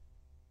grown.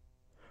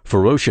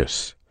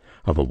 Ferocious,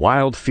 of a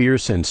wild,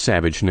 fierce, and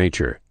savage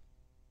nature.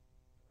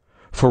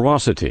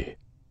 Ferocity,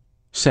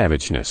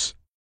 savageness.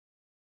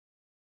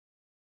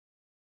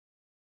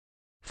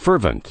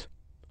 Fervent,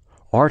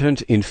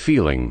 ardent in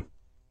feeling.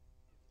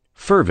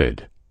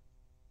 Fervid,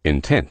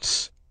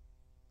 intense.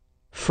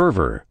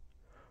 Fervor,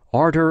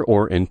 ardor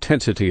or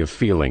intensity of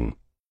feeling.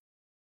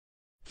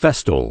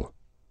 Festal,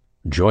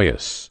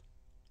 joyous.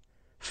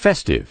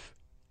 Festive,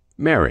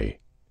 merry.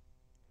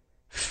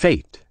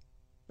 Fete,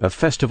 a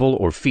festival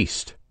or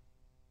feast.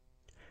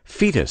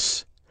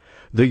 Fetus,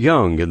 the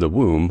young in the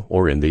womb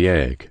or in the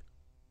egg.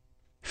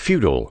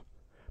 Feudal,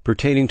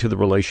 pertaining to the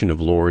relation of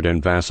lord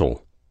and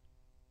vassal.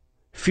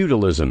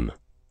 Feudalism,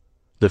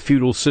 the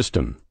feudal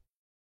system.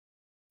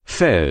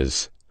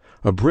 Fez,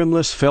 a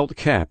brimless felt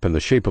cap in the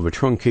shape of a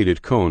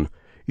truncated cone,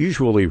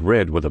 usually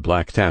red with a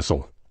black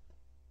tassel.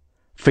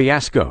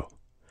 Fiasco,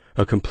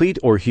 a complete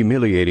or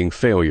humiliating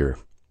failure.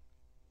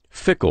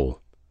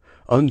 Fickle,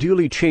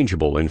 unduly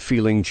changeable in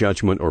feeling,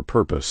 judgment, or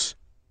purpose.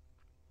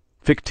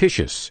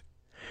 Fictitious,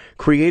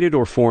 created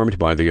or formed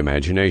by the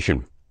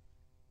imagination.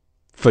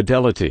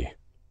 Fidelity,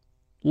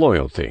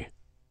 loyalty.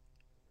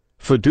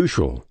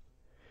 Fiducial,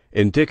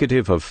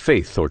 indicative of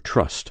faith or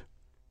trust.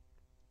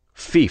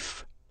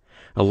 Fief,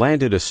 a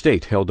landed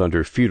estate held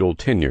under feudal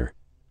tenure.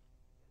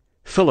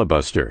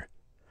 Filibuster,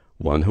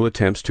 one who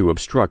attempts to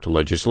obstruct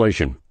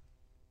legislation.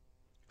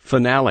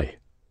 Finale,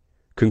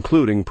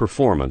 concluding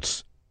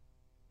performance.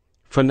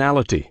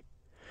 Finality,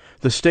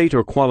 the state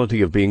or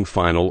quality of being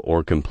final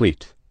or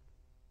complete.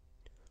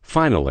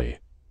 Finally,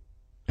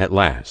 at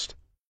last.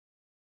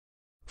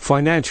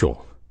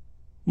 Financial,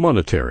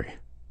 monetary.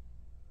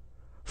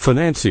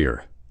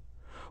 Financier,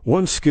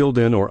 one skilled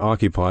in or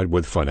occupied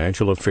with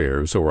financial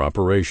affairs or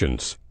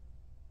operations.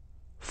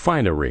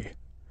 Finery,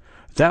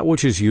 that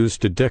which is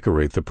used to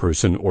decorate the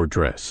person or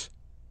dress.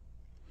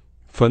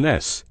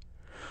 Finesse,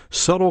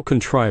 subtle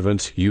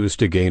contrivance used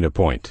to gain a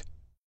point.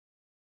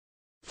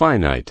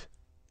 Finite,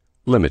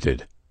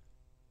 limited.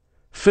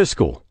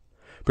 Fiscal,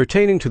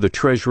 pertaining to the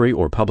treasury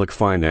or public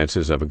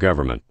finances of a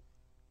government.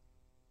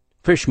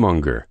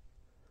 Fishmonger,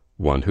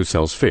 one who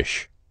sells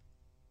fish.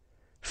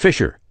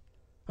 Fissure,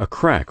 a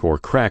crack or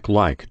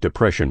crack-like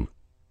depression.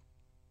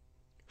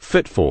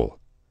 Fitful,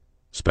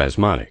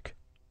 spasmodic.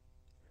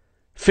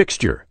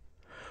 Fixture,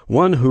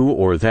 one who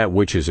or that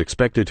which is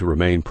expected to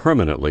remain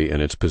permanently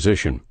in its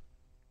position.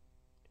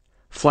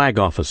 Flag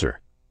officer,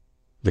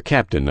 the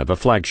captain of a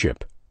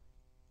flagship.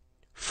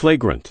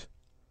 Flagrant,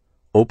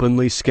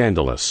 openly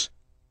scandalous.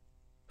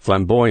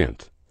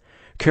 Flamboyant,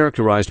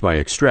 characterized by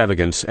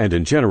extravagance and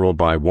in general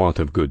by want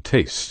of good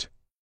taste.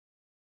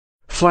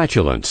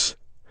 Flatulence,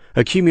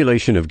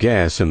 accumulation of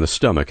gas in the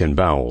stomach and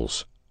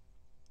bowels.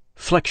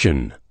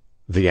 Flexion,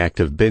 the act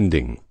of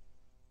bending.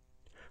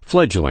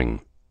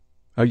 Fledgling,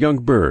 a young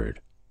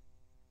bird.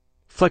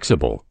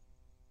 Flexible,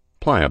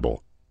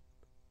 pliable.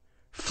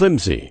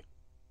 Flimsy,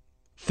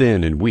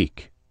 thin and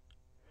weak.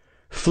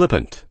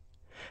 Flippant,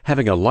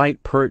 having a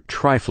light, pert,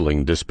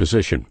 trifling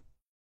disposition.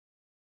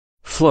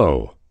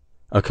 Flow,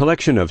 a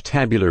collection of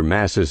tabular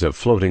masses of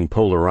floating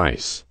polar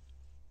ice.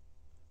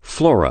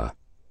 Flora,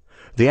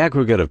 the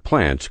aggregate of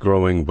plants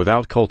growing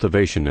without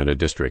cultivation in a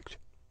district.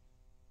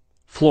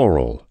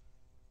 Floral,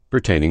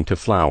 pertaining to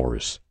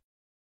flowers.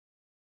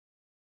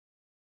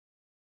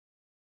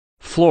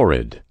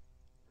 Florid,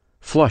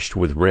 flushed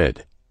with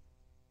red.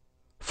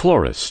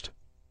 Florist,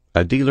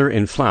 a dealer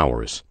in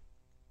flowers.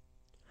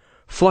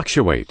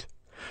 Fluctuate,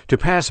 to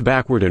pass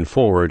backward and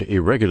forward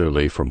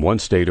irregularly from one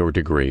state or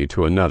degree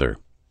to another.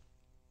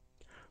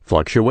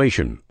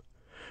 Fluctuation,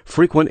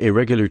 frequent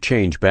irregular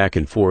change back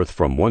and forth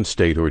from one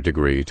state or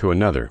degree to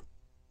another.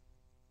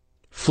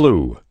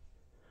 Flue,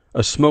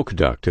 a smoke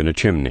duct in a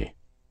chimney.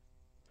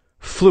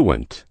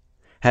 Fluent,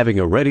 having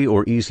a ready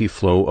or easy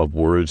flow of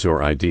words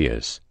or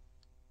ideas.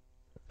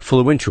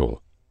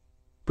 Fluential,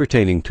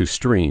 pertaining to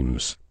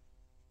streams.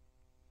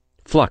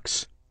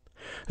 Flux,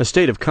 a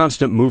state of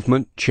constant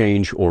movement,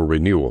 change, or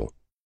renewal.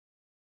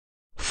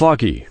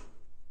 Foggy,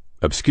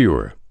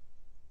 obscure.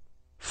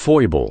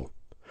 Foible,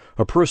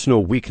 a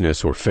personal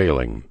weakness or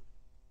failing.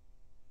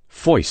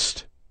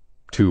 Foist,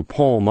 to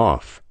palm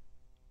off.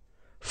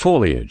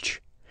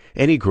 Foliage,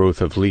 any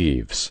growth of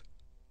leaves.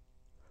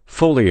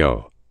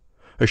 Folio,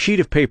 a sheet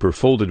of paper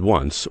folded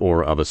once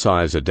or of a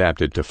size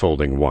adapted to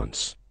folding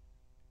once.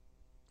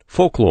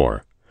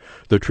 Folklore,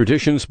 the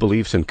traditions,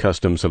 beliefs, and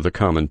customs of the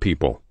common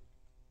people.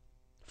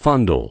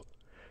 Fondle,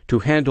 to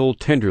handle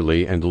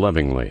tenderly and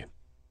lovingly.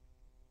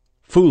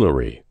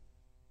 Foolery,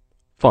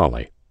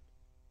 folly.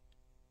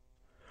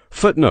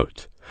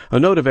 Footnote, a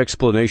note of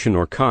explanation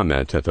or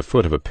comment at the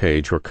foot of a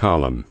page or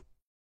column.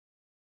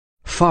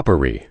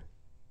 Foppery,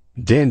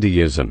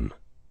 dandyism.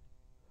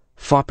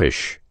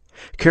 Foppish,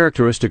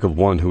 characteristic of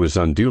one who is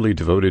unduly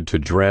devoted to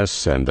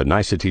dress and the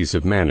niceties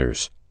of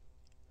manners.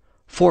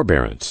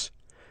 Forbearance,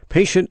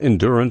 patient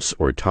endurance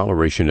or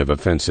toleration of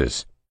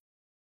offenses.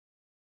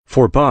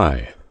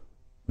 Forby,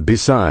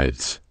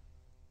 besides.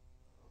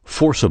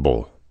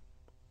 Forcible,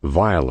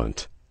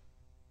 violent.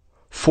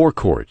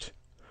 Forecourt,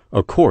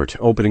 a court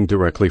opening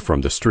directly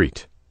from the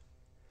street.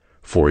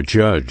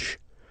 Forejudge,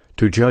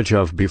 to judge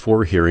of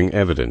before hearing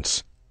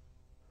evidence.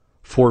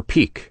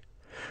 Forepeak,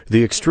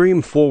 the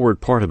extreme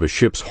forward part of a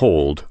ship's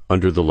hold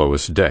under the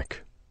lowest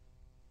deck.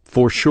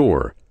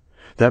 Foreshore,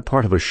 that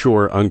part of a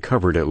shore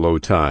uncovered at low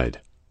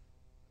tide.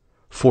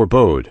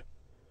 Forebode,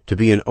 to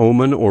be an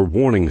omen or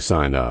warning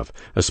sign of,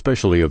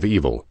 especially of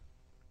evil.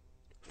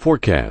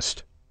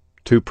 Forecast,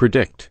 to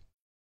predict.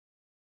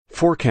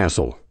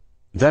 Forecastle,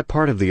 that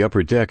part of the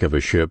upper deck of a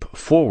ship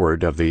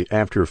forward of the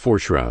after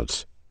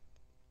foreshrouds.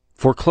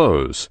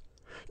 Foreclose,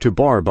 to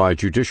bar by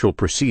judicial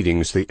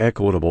proceedings the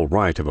equitable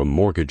right of a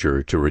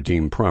mortgager to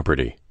redeem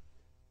property.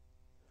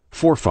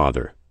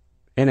 Forefather,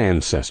 an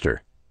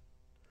ancestor.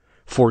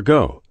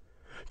 Forego,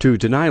 to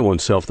deny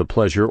oneself the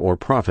pleasure or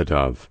profit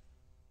of.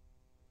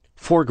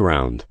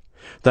 Foreground,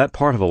 that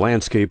part of a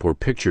landscape or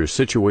picture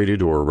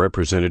situated or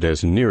represented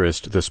as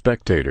nearest the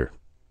spectator.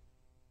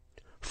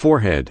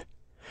 Forehead,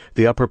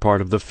 the upper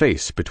part of the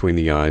face between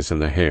the eyes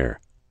and the hair.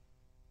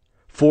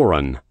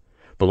 Foreign,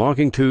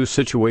 belonging to,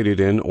 situated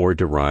in, or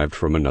derived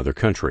from another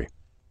country.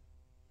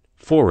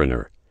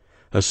 Foreigner,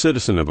 a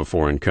citizen of a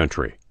foreign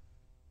country.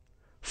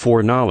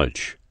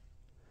 Foreknowledge,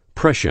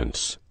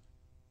 prescience.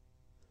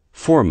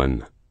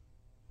 Foreman,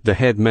 the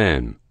head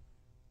man.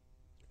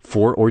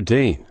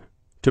 Foreordain,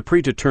 to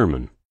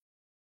predetermine.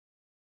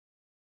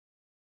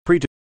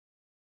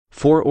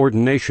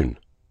 Foreordination,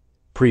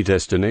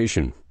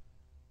 predestination.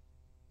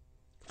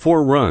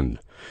 Forerun,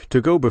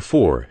 to go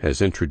before,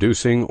 as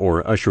introducing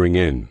or ushering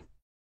in.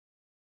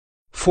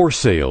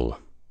 Foresail,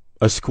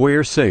 a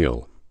square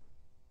sail.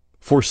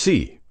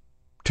 Foresee,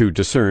 to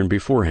discern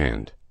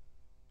beforehand.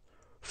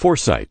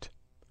 Foresight,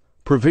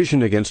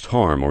 provision against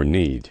harm or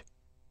need.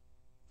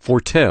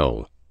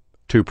 Foretell,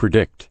 to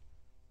predict.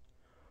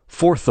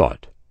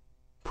 Forethought,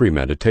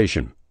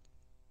 premeditation.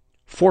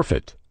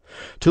 Forfeit,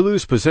 to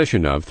lose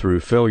possession of through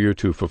failure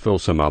to fulfill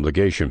some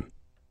obligation.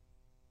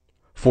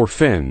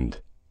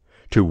 Forfend,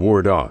 to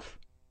ward off.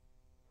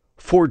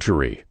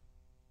 Forgery,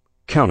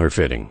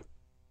 counterfeiting.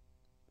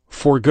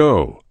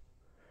 Forego,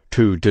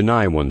 to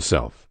deny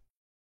oneself.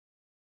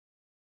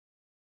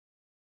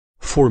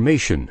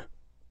 Formation,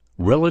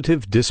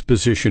 relative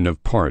disposition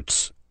of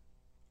parts.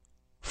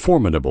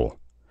 Formidable,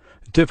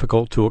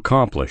 difficult to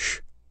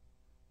accomplish.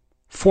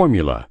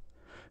 Formula,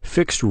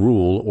 fixed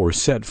rule or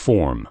set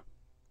form.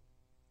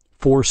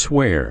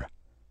 Forswear,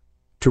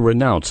 to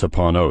renounce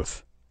upon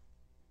oath.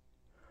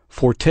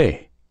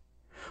 Forte,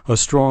 a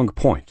strong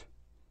point.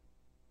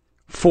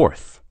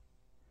 Forth,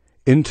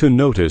 into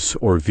notice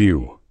or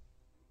view.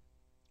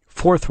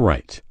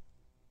 Forthright,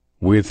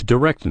 with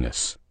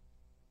directness.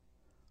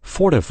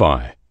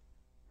 Fortify,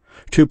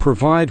 to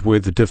provide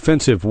with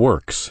defensive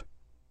works.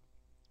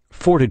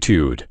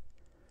 Fortitude,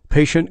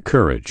 patient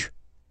courage.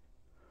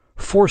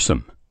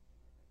 Foursome,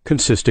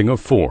 consisting of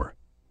four.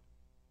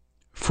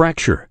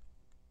 Fracture,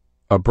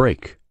 a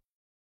break.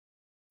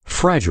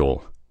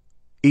 Fragile,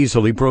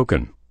 easily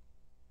broken.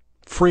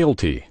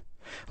 Frailty,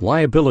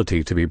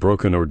 liability to be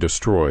broken or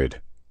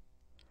destroyed.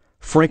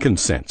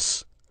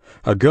 Frankincense,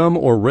 a gum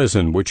or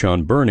resin which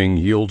on burning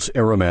yields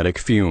aromatic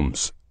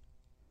fumes.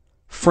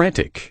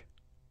 Frantic,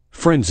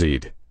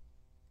 frenzied.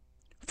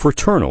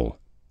 Fraternal,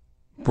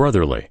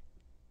 brotherly.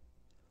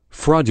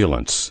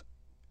 Fraudulence,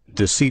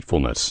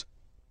 deceitfulness.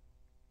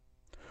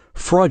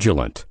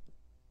 Fraudulent,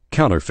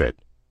 counterfeit.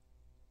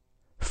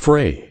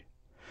 Fray,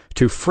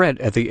 to fret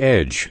at the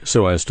edge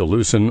so as to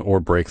loosen or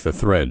break the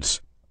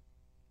threads.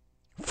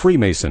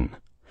 Freemason,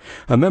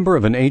 a member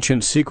of an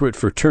ancient secret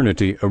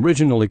fraternity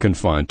originally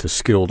confined to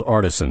skilled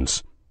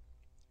artisans.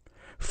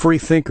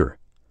 Freethinker,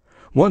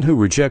 one who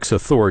rejects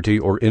authority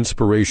or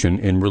inspiration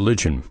in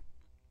religion.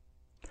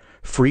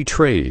 Free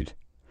trade,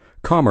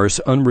 commerce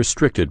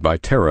unrestricted by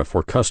tariff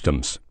or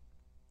customs.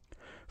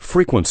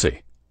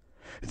 Frequency,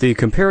 the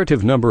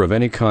comparative number of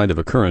any kind of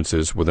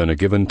occurrences within a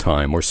given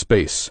time or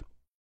space.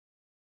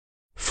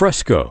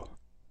 Fresco,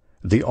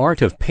 the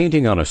art of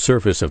painting on a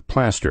surface of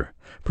plaster,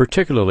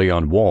 particularly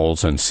on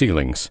walls and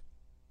ceilings.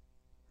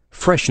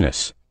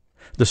 Freshness,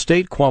 the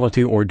state,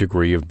 quality, or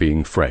degree of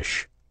being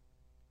fresh.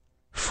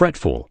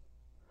 Fretful,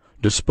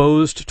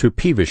 disposed to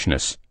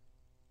peevishness.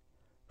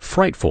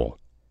 Frightful,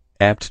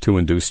 apt to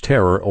induce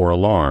terror or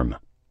alarm.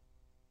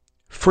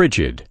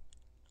 Frigid,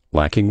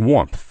 lacking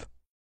warmth.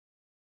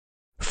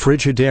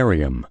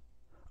 Frigidarium,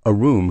 a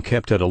room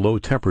kept at a low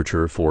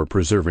temperature for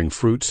preserving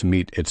fruits,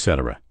 meat,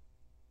 etc.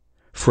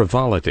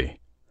 Frivolity,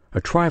 a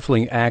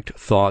trifling act,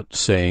 thought,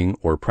 saying,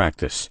 or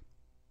practice.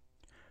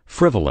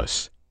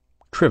 Frivolous,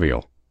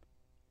 trivial.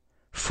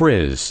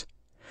 Frizz,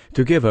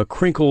 to give a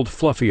crinkled,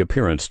 fluffy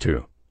appearance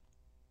to.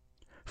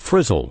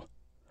 Frizzle,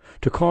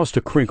 to cause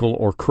to crinkle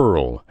or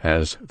curl,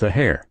 as the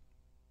hair.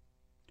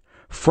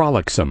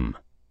 Frolicsome,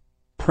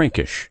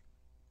 prankish.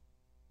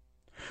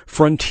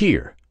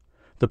 Frontier,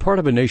 the part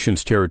of a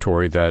nation's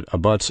territory that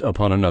abuts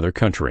upon another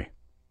country.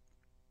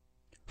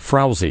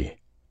 Frowsy,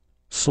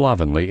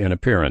 slovenly in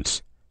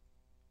appearance.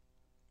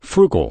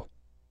 Frugal,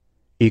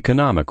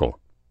 economical.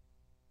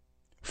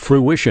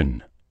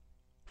 Fruition,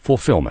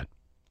 fulfillment.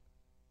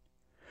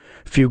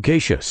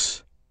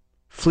 Fugacious,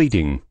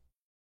 fleeting.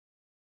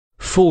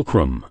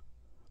 Fulcrum,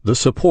 the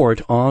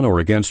support on or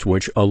against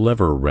which a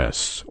lever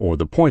rests, or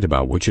the point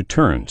about which it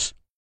turns.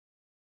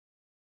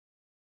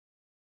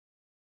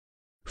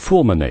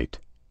 Fulminate,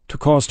 to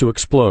cause to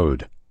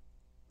explode.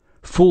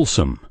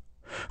 Fulsome,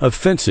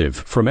 offensive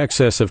from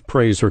excess of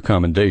praise or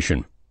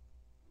commendation.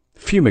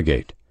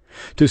 Fumigate,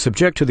 to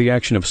subject to the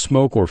action of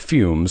smoke or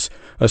fumes,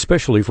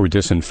 especially for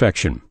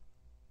disinfection.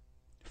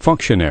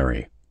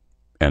 Functionary,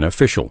 an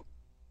official.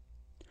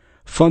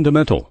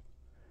 Fundamental,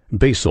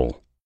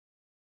 basal.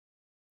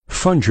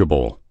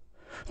 Fungible,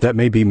 that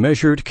may be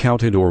measured,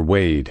 counted, or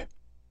weighed.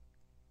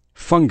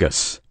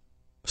 Fungus,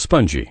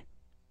 spongy.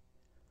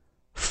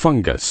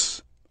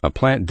 Fungus, a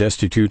plant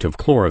destitute of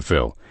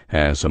chlorophyll,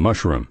 as a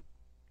mushroom.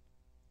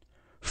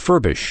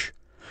 Furbish,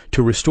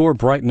 to restore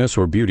brightness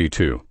or beauty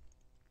to.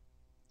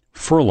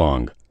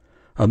 Furlong,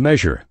 a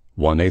measure,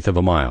 1/8 of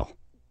a mile.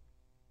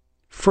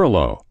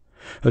 Furlough,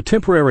 a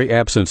temporary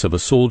absence of a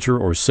soldier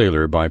or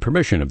sailor by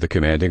permission of the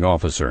commanding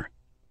officer.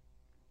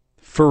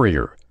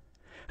 Furrier,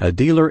 a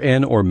dealer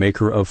in or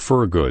maker of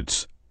fur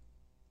goods.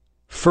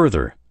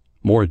 Further,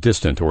 more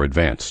distant or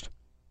advanced.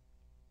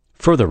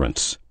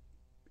 Furtherance,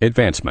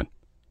 advancement.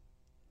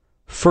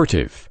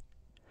 Furtive,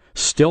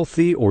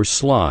 stealthy or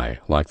sly,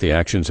 like the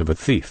actions of a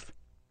thief.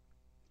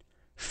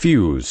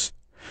 Fuse,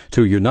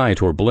 to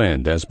unite or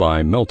blend, as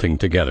by melting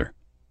together.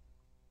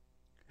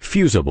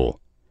 Fusible,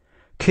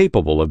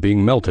 capable of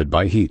being melted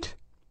by heat.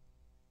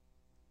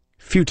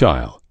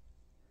 Futile,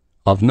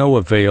 of no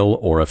avail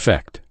or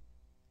effect.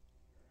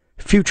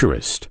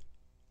 Futurist,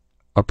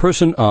 a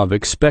person of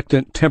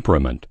expectant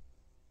temperament.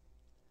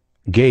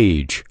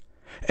 Gauge,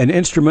 an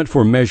instrument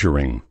for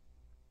measuring.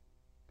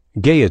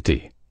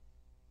 Gaiety,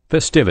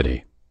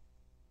 festivity.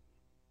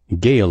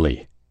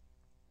 Gaily,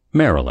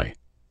 merrily.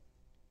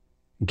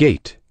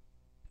 Gait,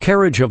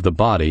 carriage of the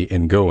body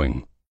in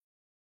going.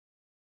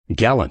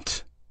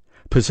 Gallant,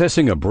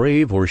 possessing a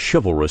brave or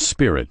chivalrous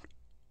spirit.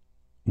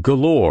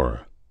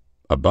 Galore,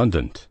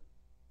 abundant.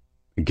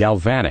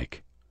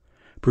 Galvanic,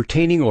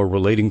 pertaining or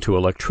relating to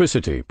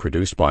electricity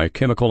produced by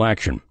chemical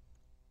action.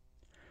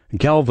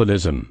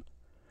 Galvanism,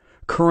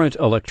 current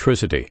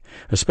electricity,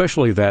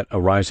 especially that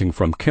arising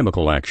from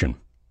chemical action.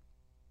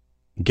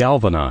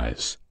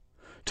 Galvanize,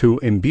 to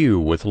imbue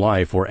with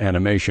life or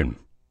animation.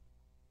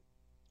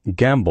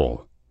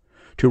 Gamble,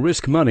 to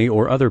risk money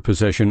or other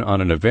possession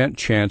on an event,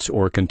 chance,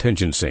 or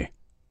contingency.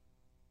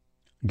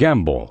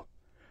 Gambol,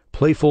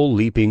 playful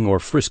leaping or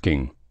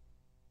frisking.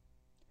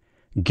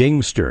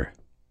 Gamester,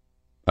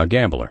 a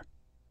gambler.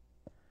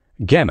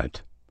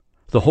 Gamut,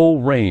 the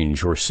whole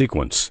range or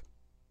sequence.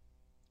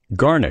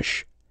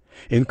 Garnish,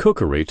 in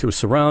cookery to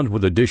surround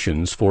with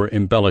additions for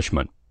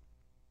embellishment.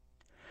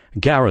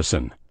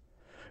 Garrison,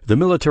 the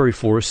military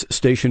force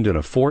stationed in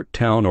a fort,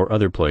 town, or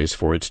other place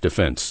for its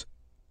defense.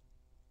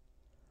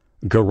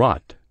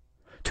 Garrote,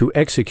 to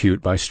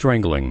execute by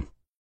strangling.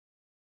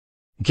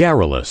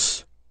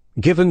 Garrulous,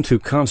 given to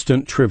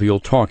constant trivial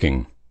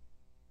talking.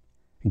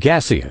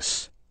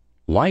 Gaseous,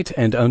 light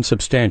and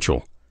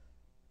unsubstantial.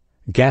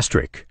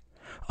 Gastric,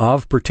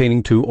 of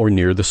pertaining to or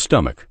near the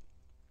stomach.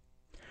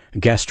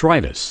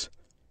 Gastritis,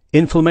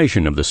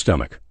 inflammation of the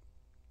stomach.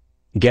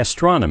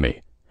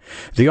 Gastronomy,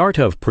 the art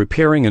of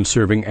preparing and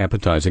serving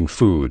appetizing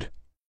food.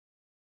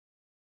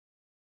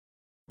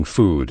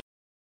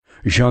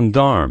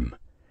 Gendarme,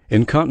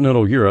 in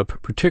continental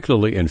Europe,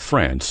 particularly in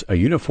France, a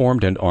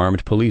uniformed and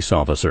armed police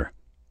officer.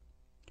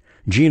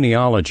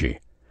 Genealogy,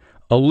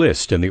 a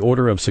list in the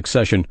order of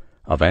succession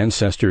of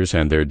ancestors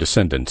and their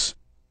descendants.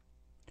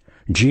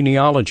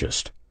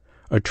 Genealogist,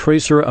 a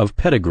tracer of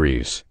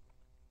pedigrees.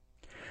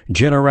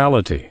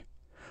 Generality,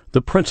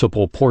 the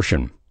principal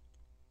portion.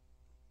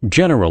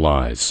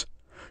 Generalize,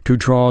 to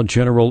draw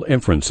general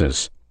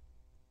inferences.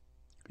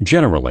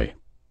 Generally,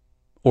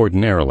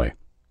 ordinarily.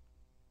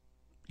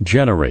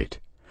 Generate,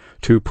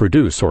 to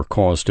produce or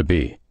cause to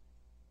be.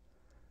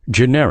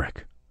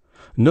 Generic,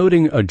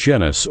 noting a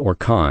genus or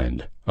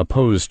kind,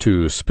 opposed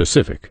to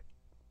specific.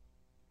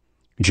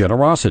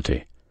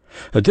 Generosity,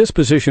 a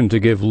disposition to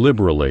give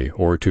liberally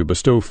or to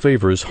bestow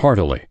favors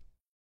heartily.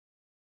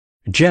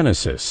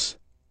 Genesis,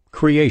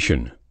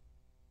 creation.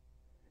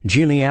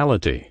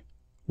 Geniality,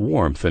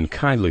 warmth and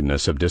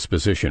kindliness of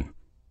disposition.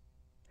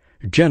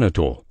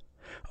 Genital,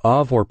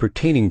 of or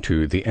pertaining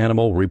to the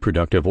animal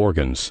reproductive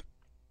organs.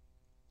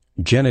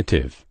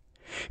 Genitive,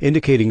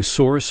 indicating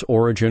source,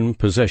 origin,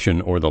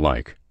 possession, or the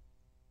like.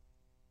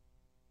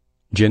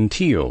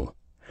 Genteel,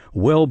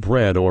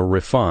 well-bred or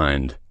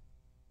refined.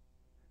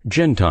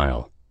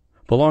 Gentile,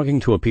 belonging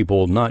to a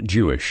people not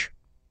Jewish.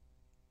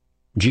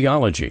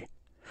 Geology,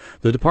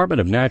 the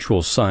department of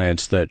natural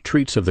science that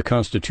treats of the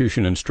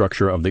constitution and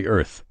structure of the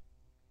earth.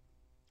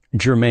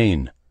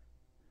 Germane,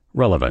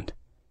 relevant.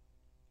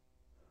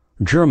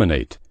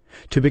 Germinate,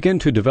 to begin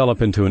to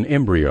develop into an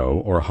embryo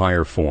or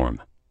higher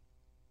form.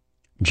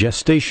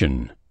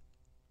 Gestation,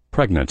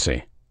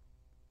 pregnancy.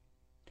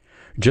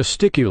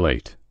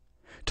 Gesticulate,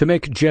 to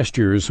make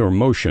gestures or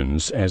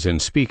motions as in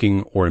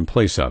speaking or in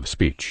place of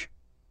speech.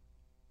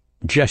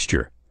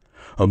 Gesture,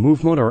 a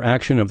movement or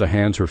action of the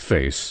hands or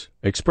face,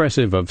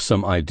 expressive of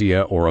some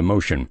idea or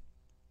emotion.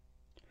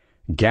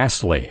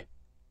 Ghastly,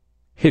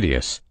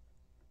 hideous.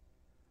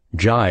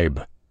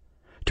 Jibe,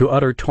 to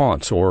utter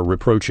taunts or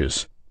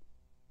reproaches.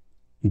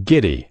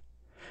 Giddy,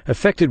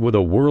 affected with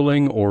a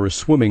whirling or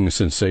swimming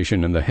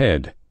sensation in the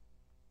head.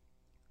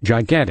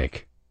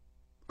 Gigantic,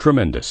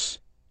 tremendous.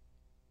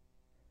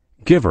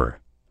 Giver,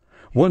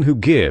 one who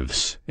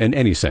gives in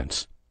any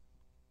sense.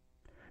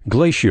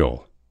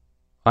 Glacial,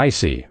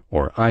 icy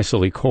or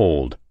icily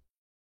cold.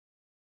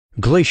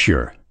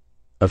 Glacier,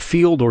 a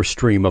field or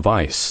stream of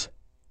ice.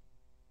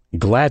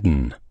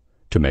 Gladden,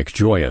 to make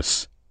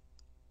joyous.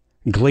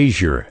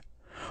 Glazier,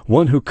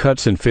 one who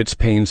cuts and fits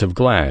panes of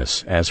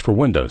glass, as for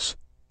windows.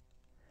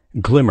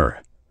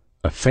 Glimmer,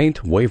 a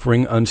faint,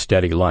 wavering,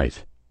 unsteady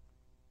light.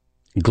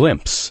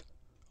 Glimpse,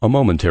 a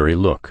momentary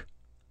look.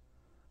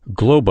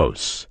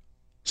 Globose,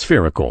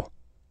 spherical.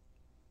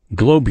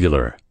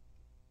 Globular,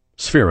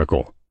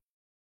 spherical.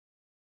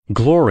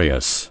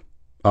 Glorious,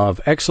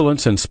 of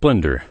excellence and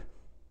splendor.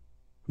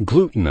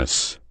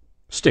 Glutinous,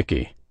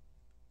 sticky.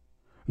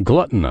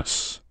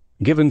 Gluttonous,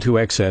 given to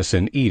excess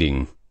in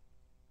eating.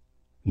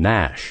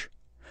 Gnash,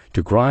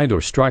 to grind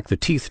or strike the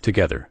teeth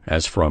together,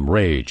 as from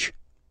rage.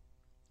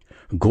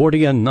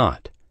 Gordian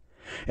knot,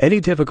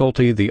 any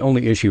difficulty the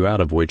only issue out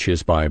of which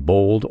is by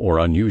bold or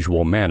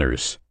unusual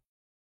manners.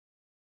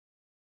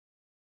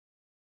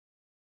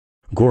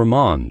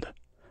 Gourmand,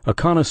 a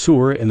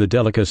connoisseur in the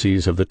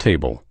delicacies of the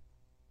table.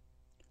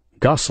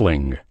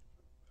 Gosling,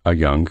 a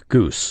young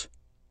goose.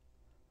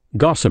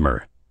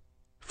 Gossamer,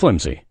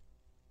 flimsy.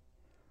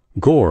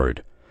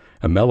 Gourd,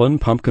 a melon,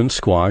 pumpkin,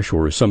 squash,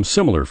 or some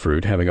similar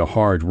fruit having a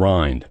hard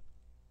rind.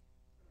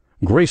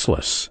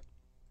 Graceless,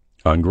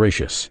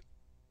 ungracious.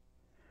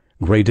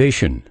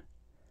 Gradation,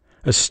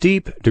 a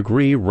steep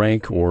degree,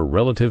 rank, or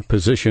relative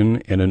position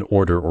in an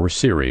order or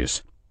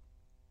series.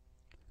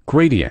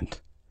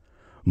 Gradient,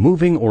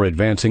 moving or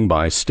advancing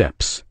by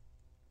steps.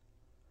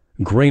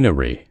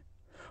 Granary,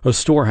 a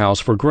storehouse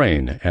for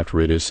grain after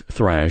it is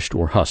thrashed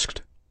or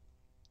husked.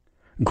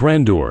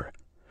 Grandeur,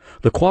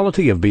 the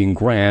quality of being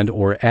grand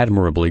or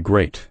admirably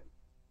great.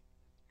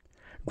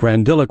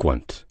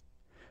 Grandiloquent,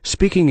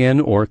 speaking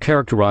in or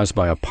characterized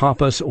by a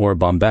pompous or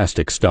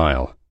bombastic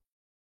style.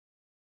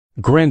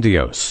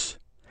 Grandiose,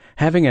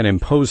 having an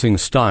imposing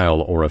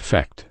style or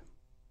effect.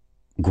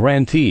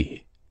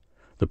 Grantee,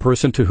 the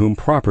person to whom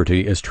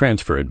property is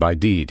transferred by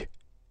deed.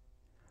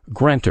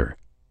 Grantor,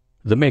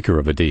 the maker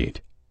of a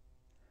deed.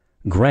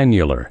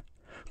 Granular,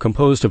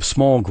 composed of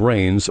small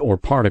grains or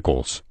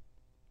particles.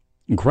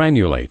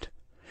 Granulate,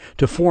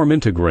 to form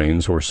into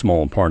grains or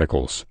small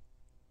particles.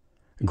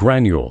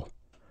 Granule,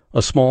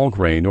 a small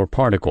grain or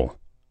particle.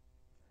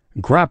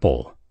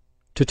 Grapple,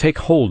 to take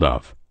hold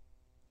of.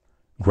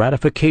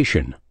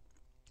 Gratification,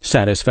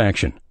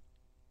 satisfaction.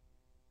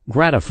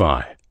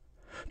 Gratify,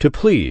 to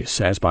please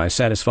as by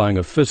satisfying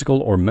a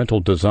physical or mental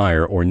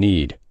desire or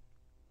need.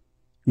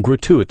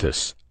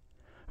 Gratuitous,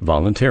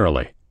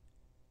 voluntarily.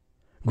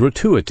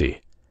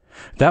 Gratuity,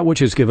 that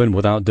which is given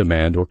without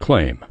demand or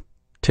claim,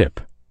 tip.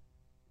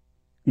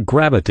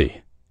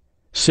 Gravity,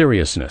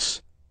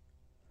 seriousness.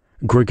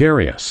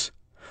 Gregarious,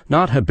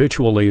 not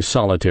habitually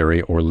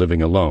solitary or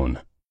living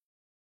alone.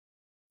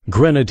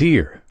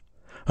 Grenadier,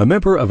 a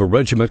member of a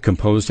regiment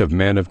composed of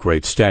men of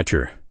great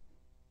stature.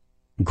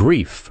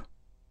 Grief,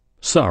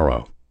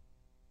 sorrow.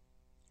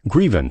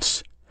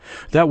 Grievance,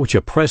 that which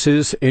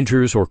oppresses,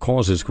 injures, or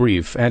causes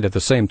grief, and at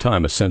the same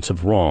time a sense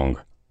of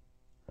wrong.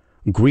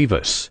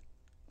 Grievous,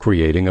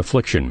 creating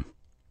affliction.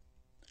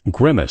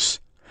 Grimace,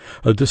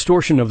 a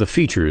distortion of the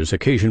features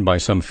occasioned by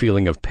some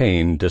feeling of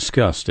pain,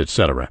 disgust,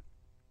 etc.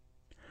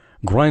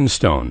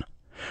 Grindstone,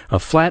 a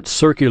flat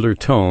circular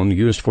tone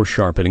used for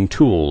sharpening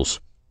tools.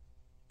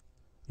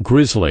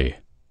 Grisly,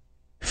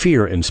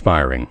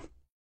 fear-inspiring.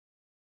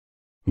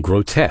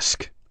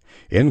 Grotesque,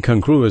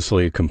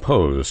 incongruously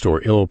composed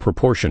or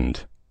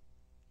ill-proportioned.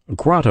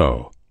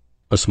 Grotto,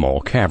 a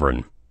small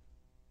cavern.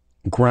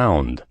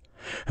 Ground,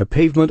 a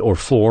pavement or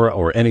floor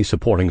or any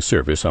supporting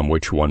surface on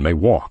which one may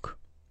walk.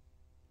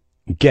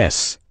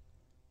 Guess,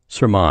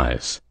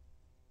 surmise.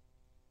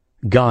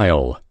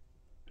 Guile,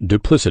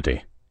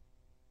 duplicity.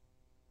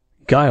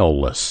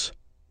 Guileless,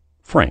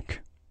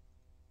 frank.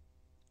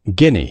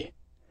 Guinea,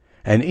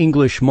 an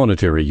English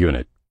monetary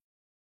unit.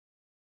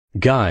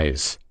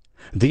 Guise,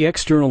 the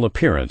external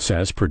appearance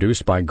as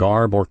produced by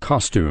garb or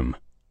costume.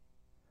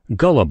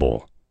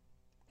 Gullible,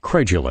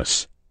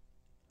 credulous.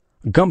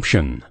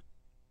 Gumption,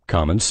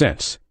 common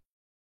sense.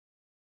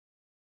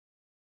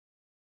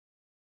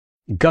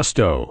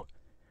 Gusto,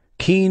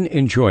 keen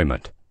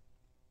enjoyment.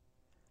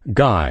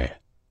 Guy,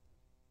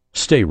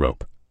 stay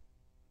rope.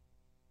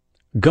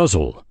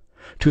 Guzzle,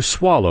 to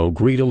swallow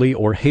greedily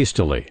or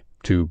hastily,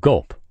 to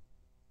gulp.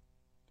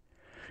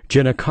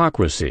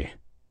 Gynecocracy,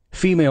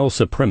 female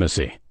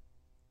supremacy.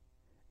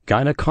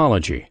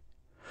 Gynecology,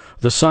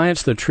 the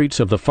science that treats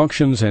of the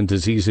functions and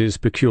diseases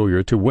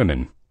peculiar to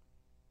women.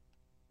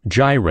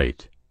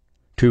 Gyrate,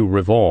 to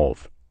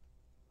revolve.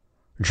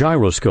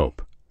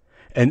 Gyroscope,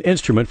 an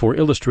instrument for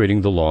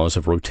illustrating the laws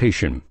of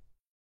rotation.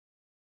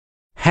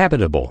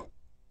 Habitable,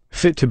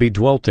 fit to be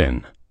dwelt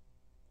in.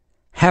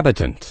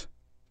 Habitant,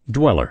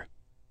 dweller.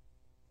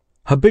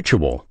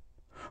 Habitual,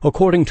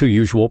 according to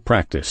usual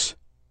practice.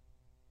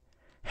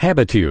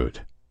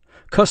 Habitude,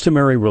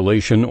 customary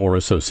relation or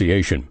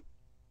association.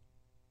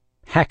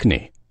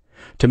 Hackney,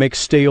 to make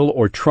stale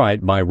or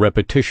trite by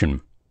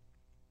repetition.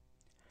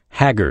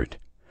 Haggard,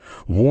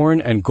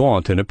 worn and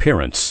gaunt in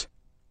appearance.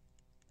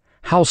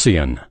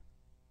 Halcyon,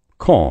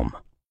 calm.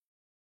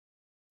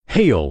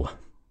 Hale,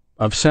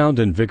 of sound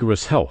and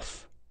vigorous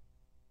health.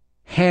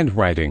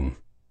 Handwriting,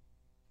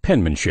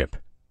 penmanship.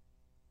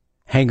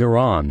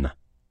 Hanger-on,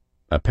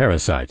 a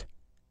parasite.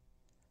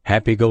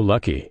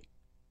 Happy-go-lucky,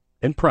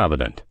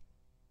 improvident.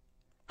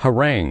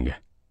 Harangue,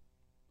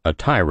 a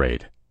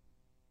tirade.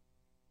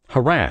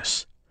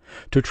 Harass,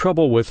 to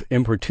trouble with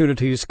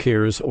importunities,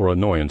 cares, or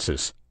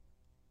annoyances.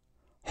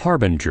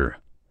 Harbinger,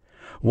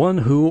 one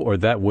who or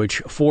that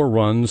which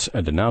foreruns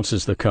and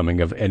announces the coming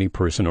of any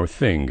person or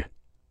thing.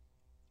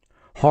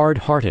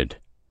 Hard-hearted,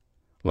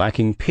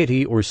 lacking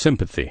pity or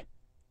sympathy.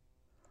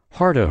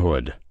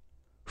 Hardihood,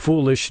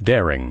 foolish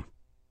daring.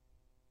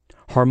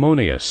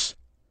 Harmonious,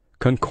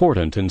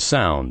 concordant in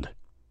sound.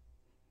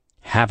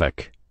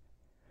 Havoc,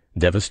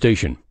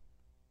 devastation.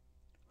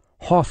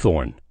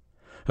 Hawthorn,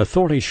 a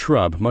thorny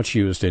shrub much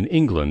used in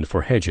England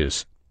for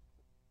hedges.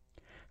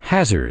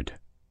 Hazard,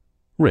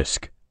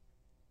 risk.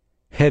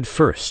 Head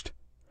first,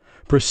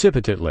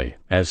 precipitately,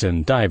 as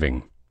in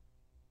diving.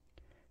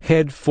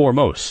 Head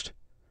foremost,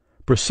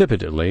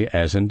 precipitately,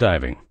 as in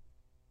diving.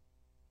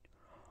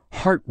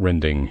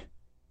 Heartrending,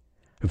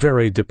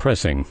 very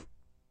depressing.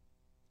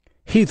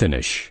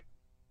 Heathenish,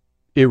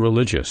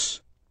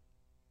 irreligious.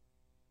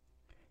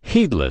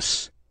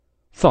 Heedless,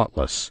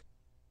 thoughtless.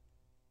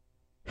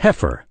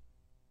 Heifer,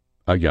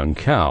 a young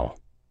cow.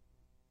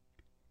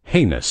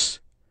 Heinous,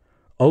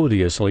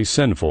 odiously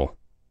sinful.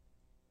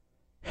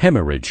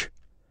 Hemorrhage,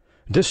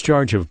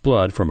 discharge of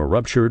blood from a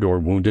ruptured or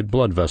wounded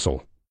blood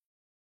vessel.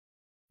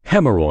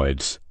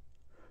 Hemorrhoids,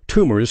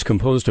 tumors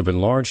composed of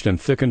enlarged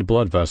and thickened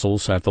blood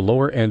vessels at the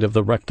lower end of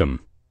the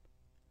rectum.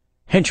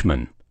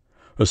 Henchman,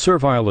 a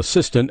servile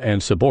assistant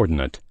and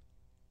subordinate.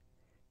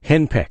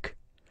 Henpeck,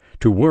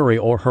 to worry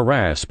or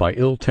harass by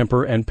ill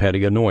temper and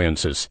petty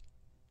annoyances.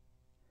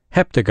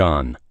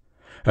 Heptagon,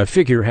 a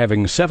figure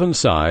having 7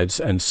 sides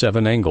and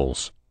 7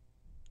 angles.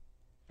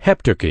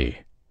 Heptarchy,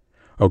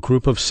 a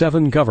group of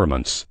 7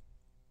 governments.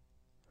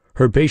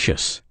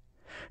 Herbaceous,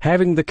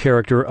 having the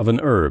character of an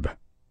herb.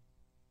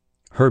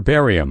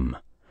 Herbarium,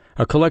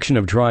 a collection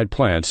of dried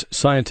plants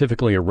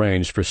scientifically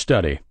arranged for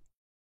study.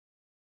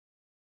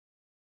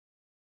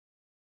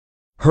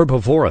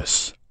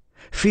 Herbivorous,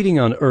 feeding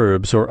on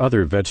herbs or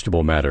other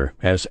vegetable matter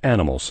as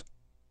animals.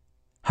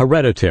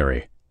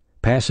 Hereditary,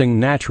 passing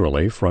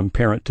naturally from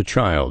parent to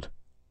child.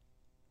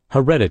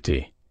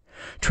 Heredity,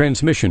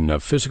 transmission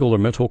of physical or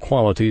mental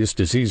qualities,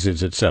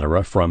 diseases,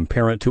 etc. from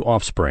parent to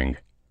offspring.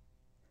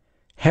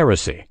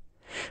 Heresy,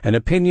 an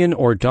opinion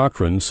or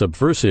doctrine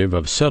subversive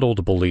of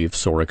settled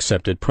beliefs or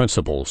accepted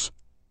principles.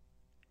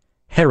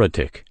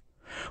 Heretic,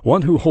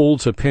 one who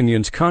holds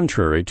opinions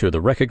contrary to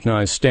the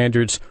recognized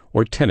standards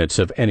or tenets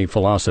of any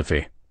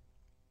philosophy.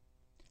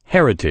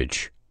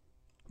 Heritage,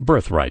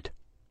 birthright.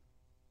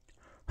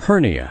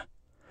 Hernia,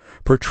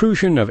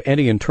 protrusion of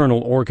any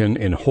internal organ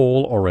in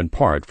whole or in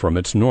part from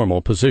its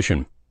normal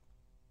position.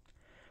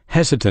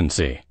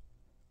 Hesitancy,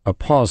 a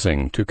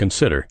pausing to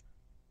consider.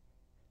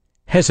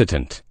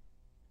 Hesitant,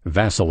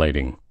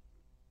 vacillating.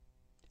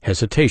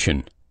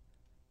 Hesitation,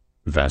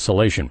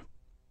 vacillation.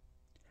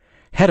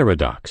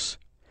 Heterodox,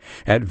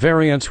 at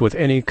variance with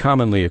any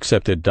commonly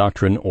accepted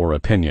doctrine or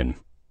opinion.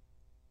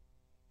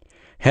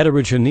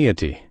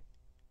 Heterogeneity,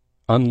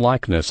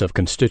 unlikeness of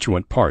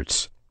constituent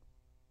parts.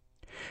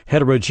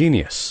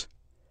 Heterogeneous,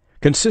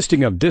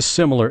 consisting of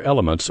dissimilar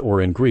elements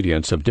or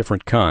ingredients of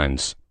different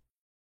kinds.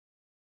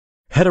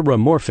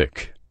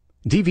 Heteromorphic,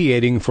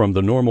 deviating from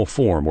the normal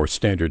form or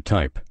standard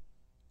type.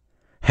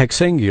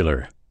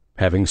 Hexangular,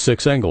 having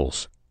 6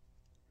 angles.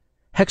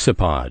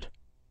 Hexapod,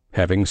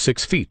 having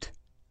 6 feet.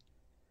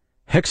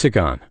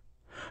 Hexagon,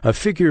 a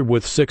figure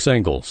with 6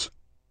 angles.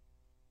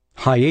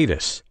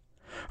 Hiatus,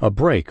 a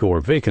break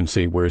or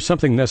vacancy where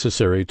something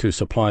necessary to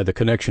supply the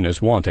connection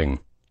is wanting.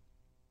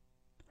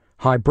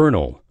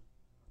 Hibernal,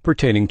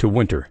 pertaining to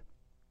winter.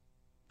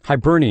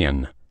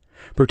 Hibernian,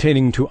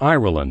 pertaining to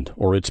Ireland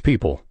or its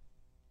people.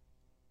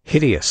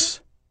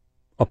 Hideous,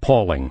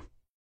 appalling.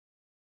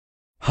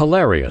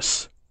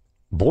 Hilarious,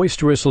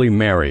 boisterously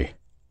merry.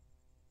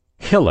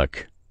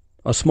 Hillock,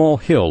 a small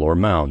hill or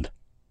mound.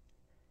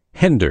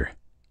 Hinder,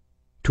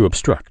 to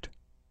obstruct.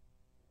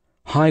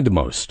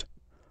 Hindmost,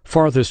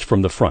 farthest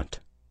from the front.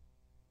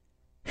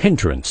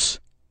 Hindrance,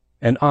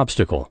 an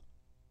obstacle.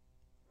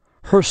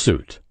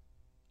 Hirsute,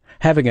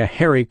 having a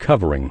hairy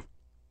covering.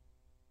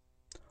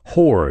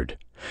 Hoard,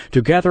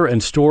 to gather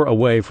and store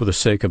away for the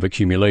sake of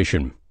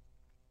accumulation.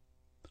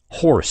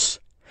 Hoarse,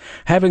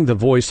 having the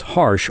voice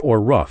harsh or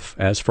rough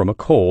as from a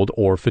cold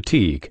or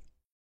fatigue.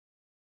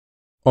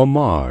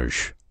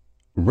 Homage,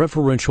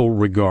 reverential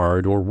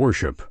regard or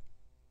worship.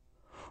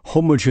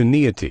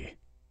 Homogeneity,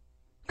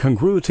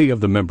 congruity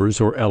of the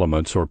members or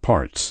elements or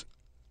parts.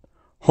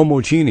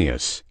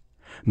 Homogeneous,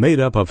 made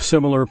up of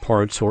similar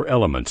parts or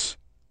elements.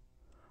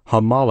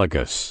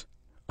 Homologous,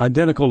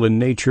 identical in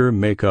nature,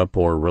 makeup,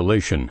 or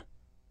relation.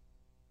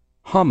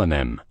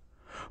 Homonym,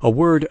 a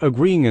word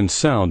agreeing in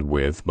sound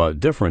with but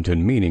different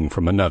in meaning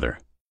from another.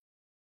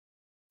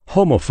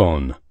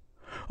 Homophone,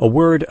 a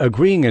word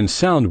agreeing in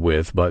sound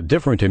with but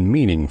different in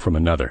meaning from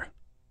another.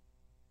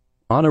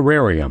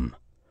 Honorarium,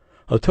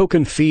 a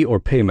token fee or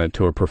payment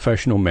to a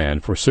professional man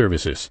for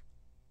services.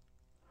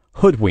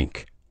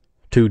 Hoodwink,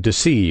 to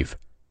deceive.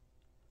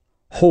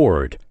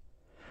 Horde,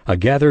 a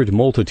gathered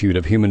multitude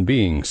of human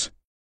beings.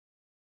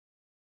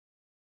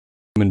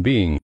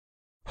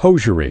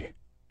 Hosiery,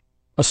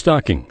 a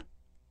stocking.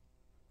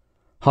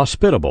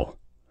 Hospitable,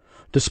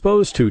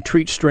 disposed to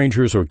treat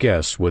strangers or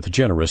guests with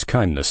generous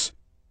kindness.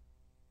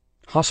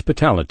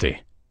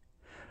 Hospitality,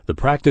 the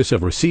practice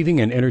of receiving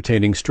and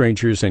entertaining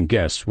strangers and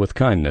guests with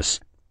kindness.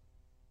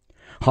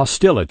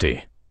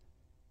 Hostility,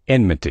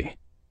 enmity.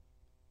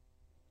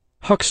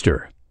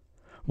 Huckster,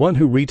 one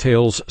who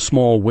retails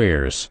small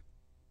wares.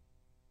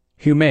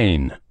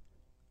 Humane,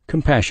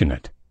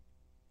 compassionate.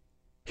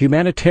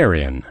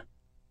 Humanitarian,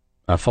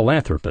 a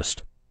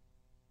philanthropist.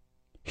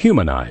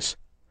 Humanize,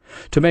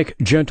 to make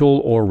gentle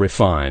or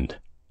refined.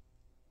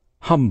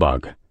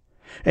 Humbug,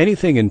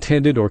 anything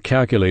intended or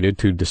calculated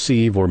to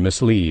deceive or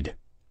mislead.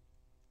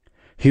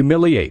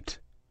 Humiliate,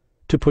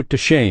 to put to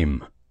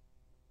shame.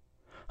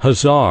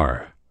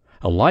 Hussar,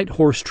 a light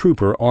horse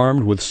trooper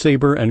armed with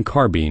saber and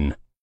carbine.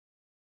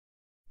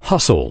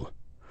 Hustle,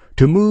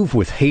 to move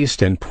with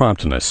haste and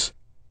promptness.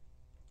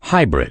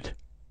 Hybrid,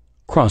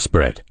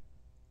 crossbred.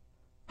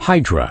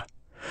 Hydra,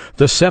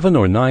 the 7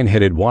 or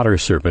 9-headed water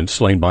serpent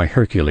slain by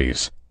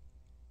Hercules.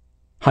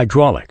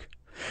 Hydraulic,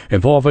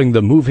 involving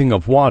the moving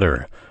of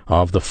water,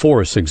 of the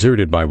force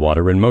exerted by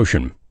water in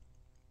motion.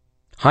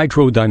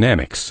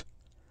 Hydrodynamics,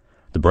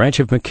 the branch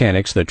of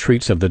mechanics that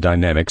treats of the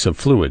dynamics of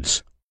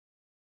fluids.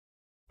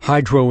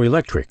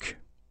 Hydroelectric,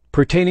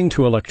 pertaining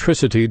to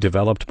electricity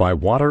developed by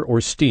water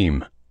or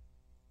steam.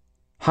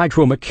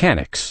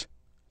 Hydromechanics,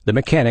 the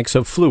mechanics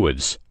of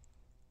fluids.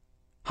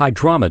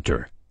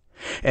 Hydrometer,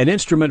 an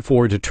instrument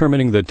for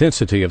determining the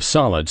density of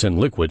solids and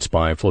liquids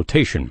by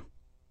flotation.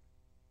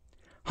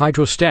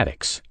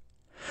 Hydrostatics,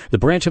 the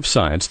branch of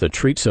science that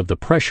treats of the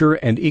pressure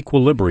and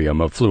equilibrium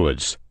of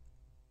fluids.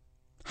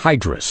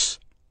 Hydrous,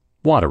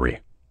 watery.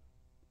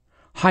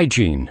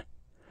 Hygiene,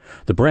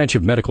 the branch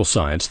of medical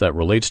science that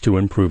relates to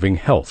improving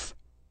health.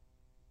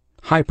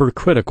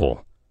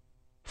 Hypercritical,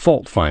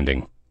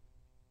 fault-finding.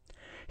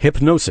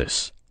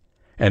 Hypnosis,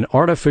 an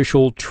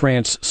artificial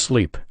trance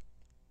sleep.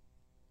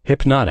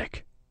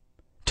 Hypnotic,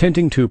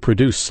 tending to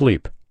produce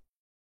sleep.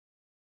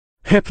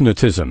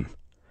 Hypnotism,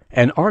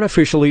 an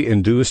artificially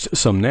induced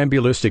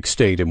somnambulistic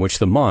state in which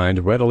the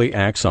mind readily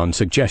acts on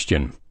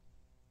suggestion.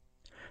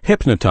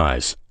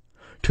 Hypnotize,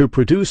 to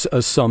produce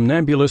a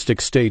somnambulistic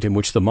state in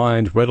which the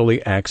mind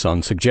readily acts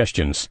on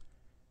suggestions.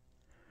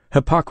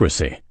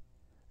 Hypocrisy,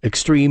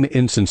 extreme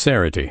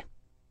insincerity.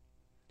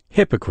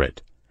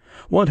 Hypocrite,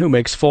 one who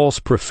makes false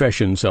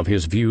professions of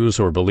his views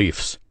or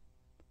beliefs.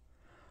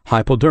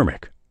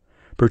 Hypodermic,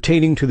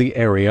 pertaining to the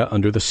area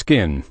under the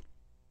skin.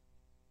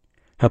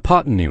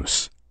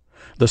 Hypotenuse,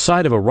 the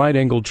side of a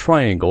right-angled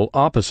triangle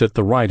opposite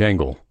the right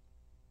angle.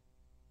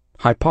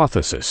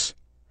 Hypothesis,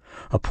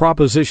 a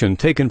proposition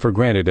taken for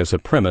granted as a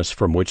premise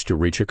from which to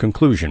reach a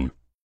conclusion.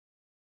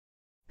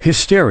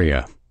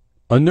 Hysteria,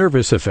 a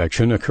nervous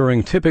affection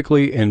occurring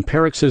typically in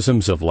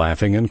paroxysms of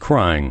laughing and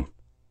crying.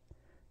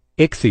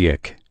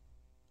 Ichthyic,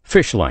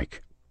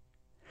 fish-like.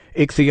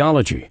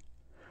 Ichthyology,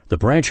 the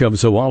branch of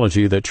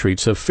zoology that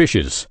treats of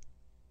fishes.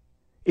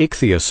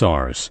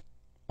 Ichthyosaurs,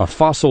 a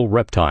fossil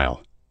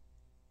reptile.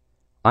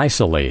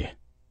 icily,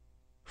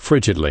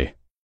 frigidly.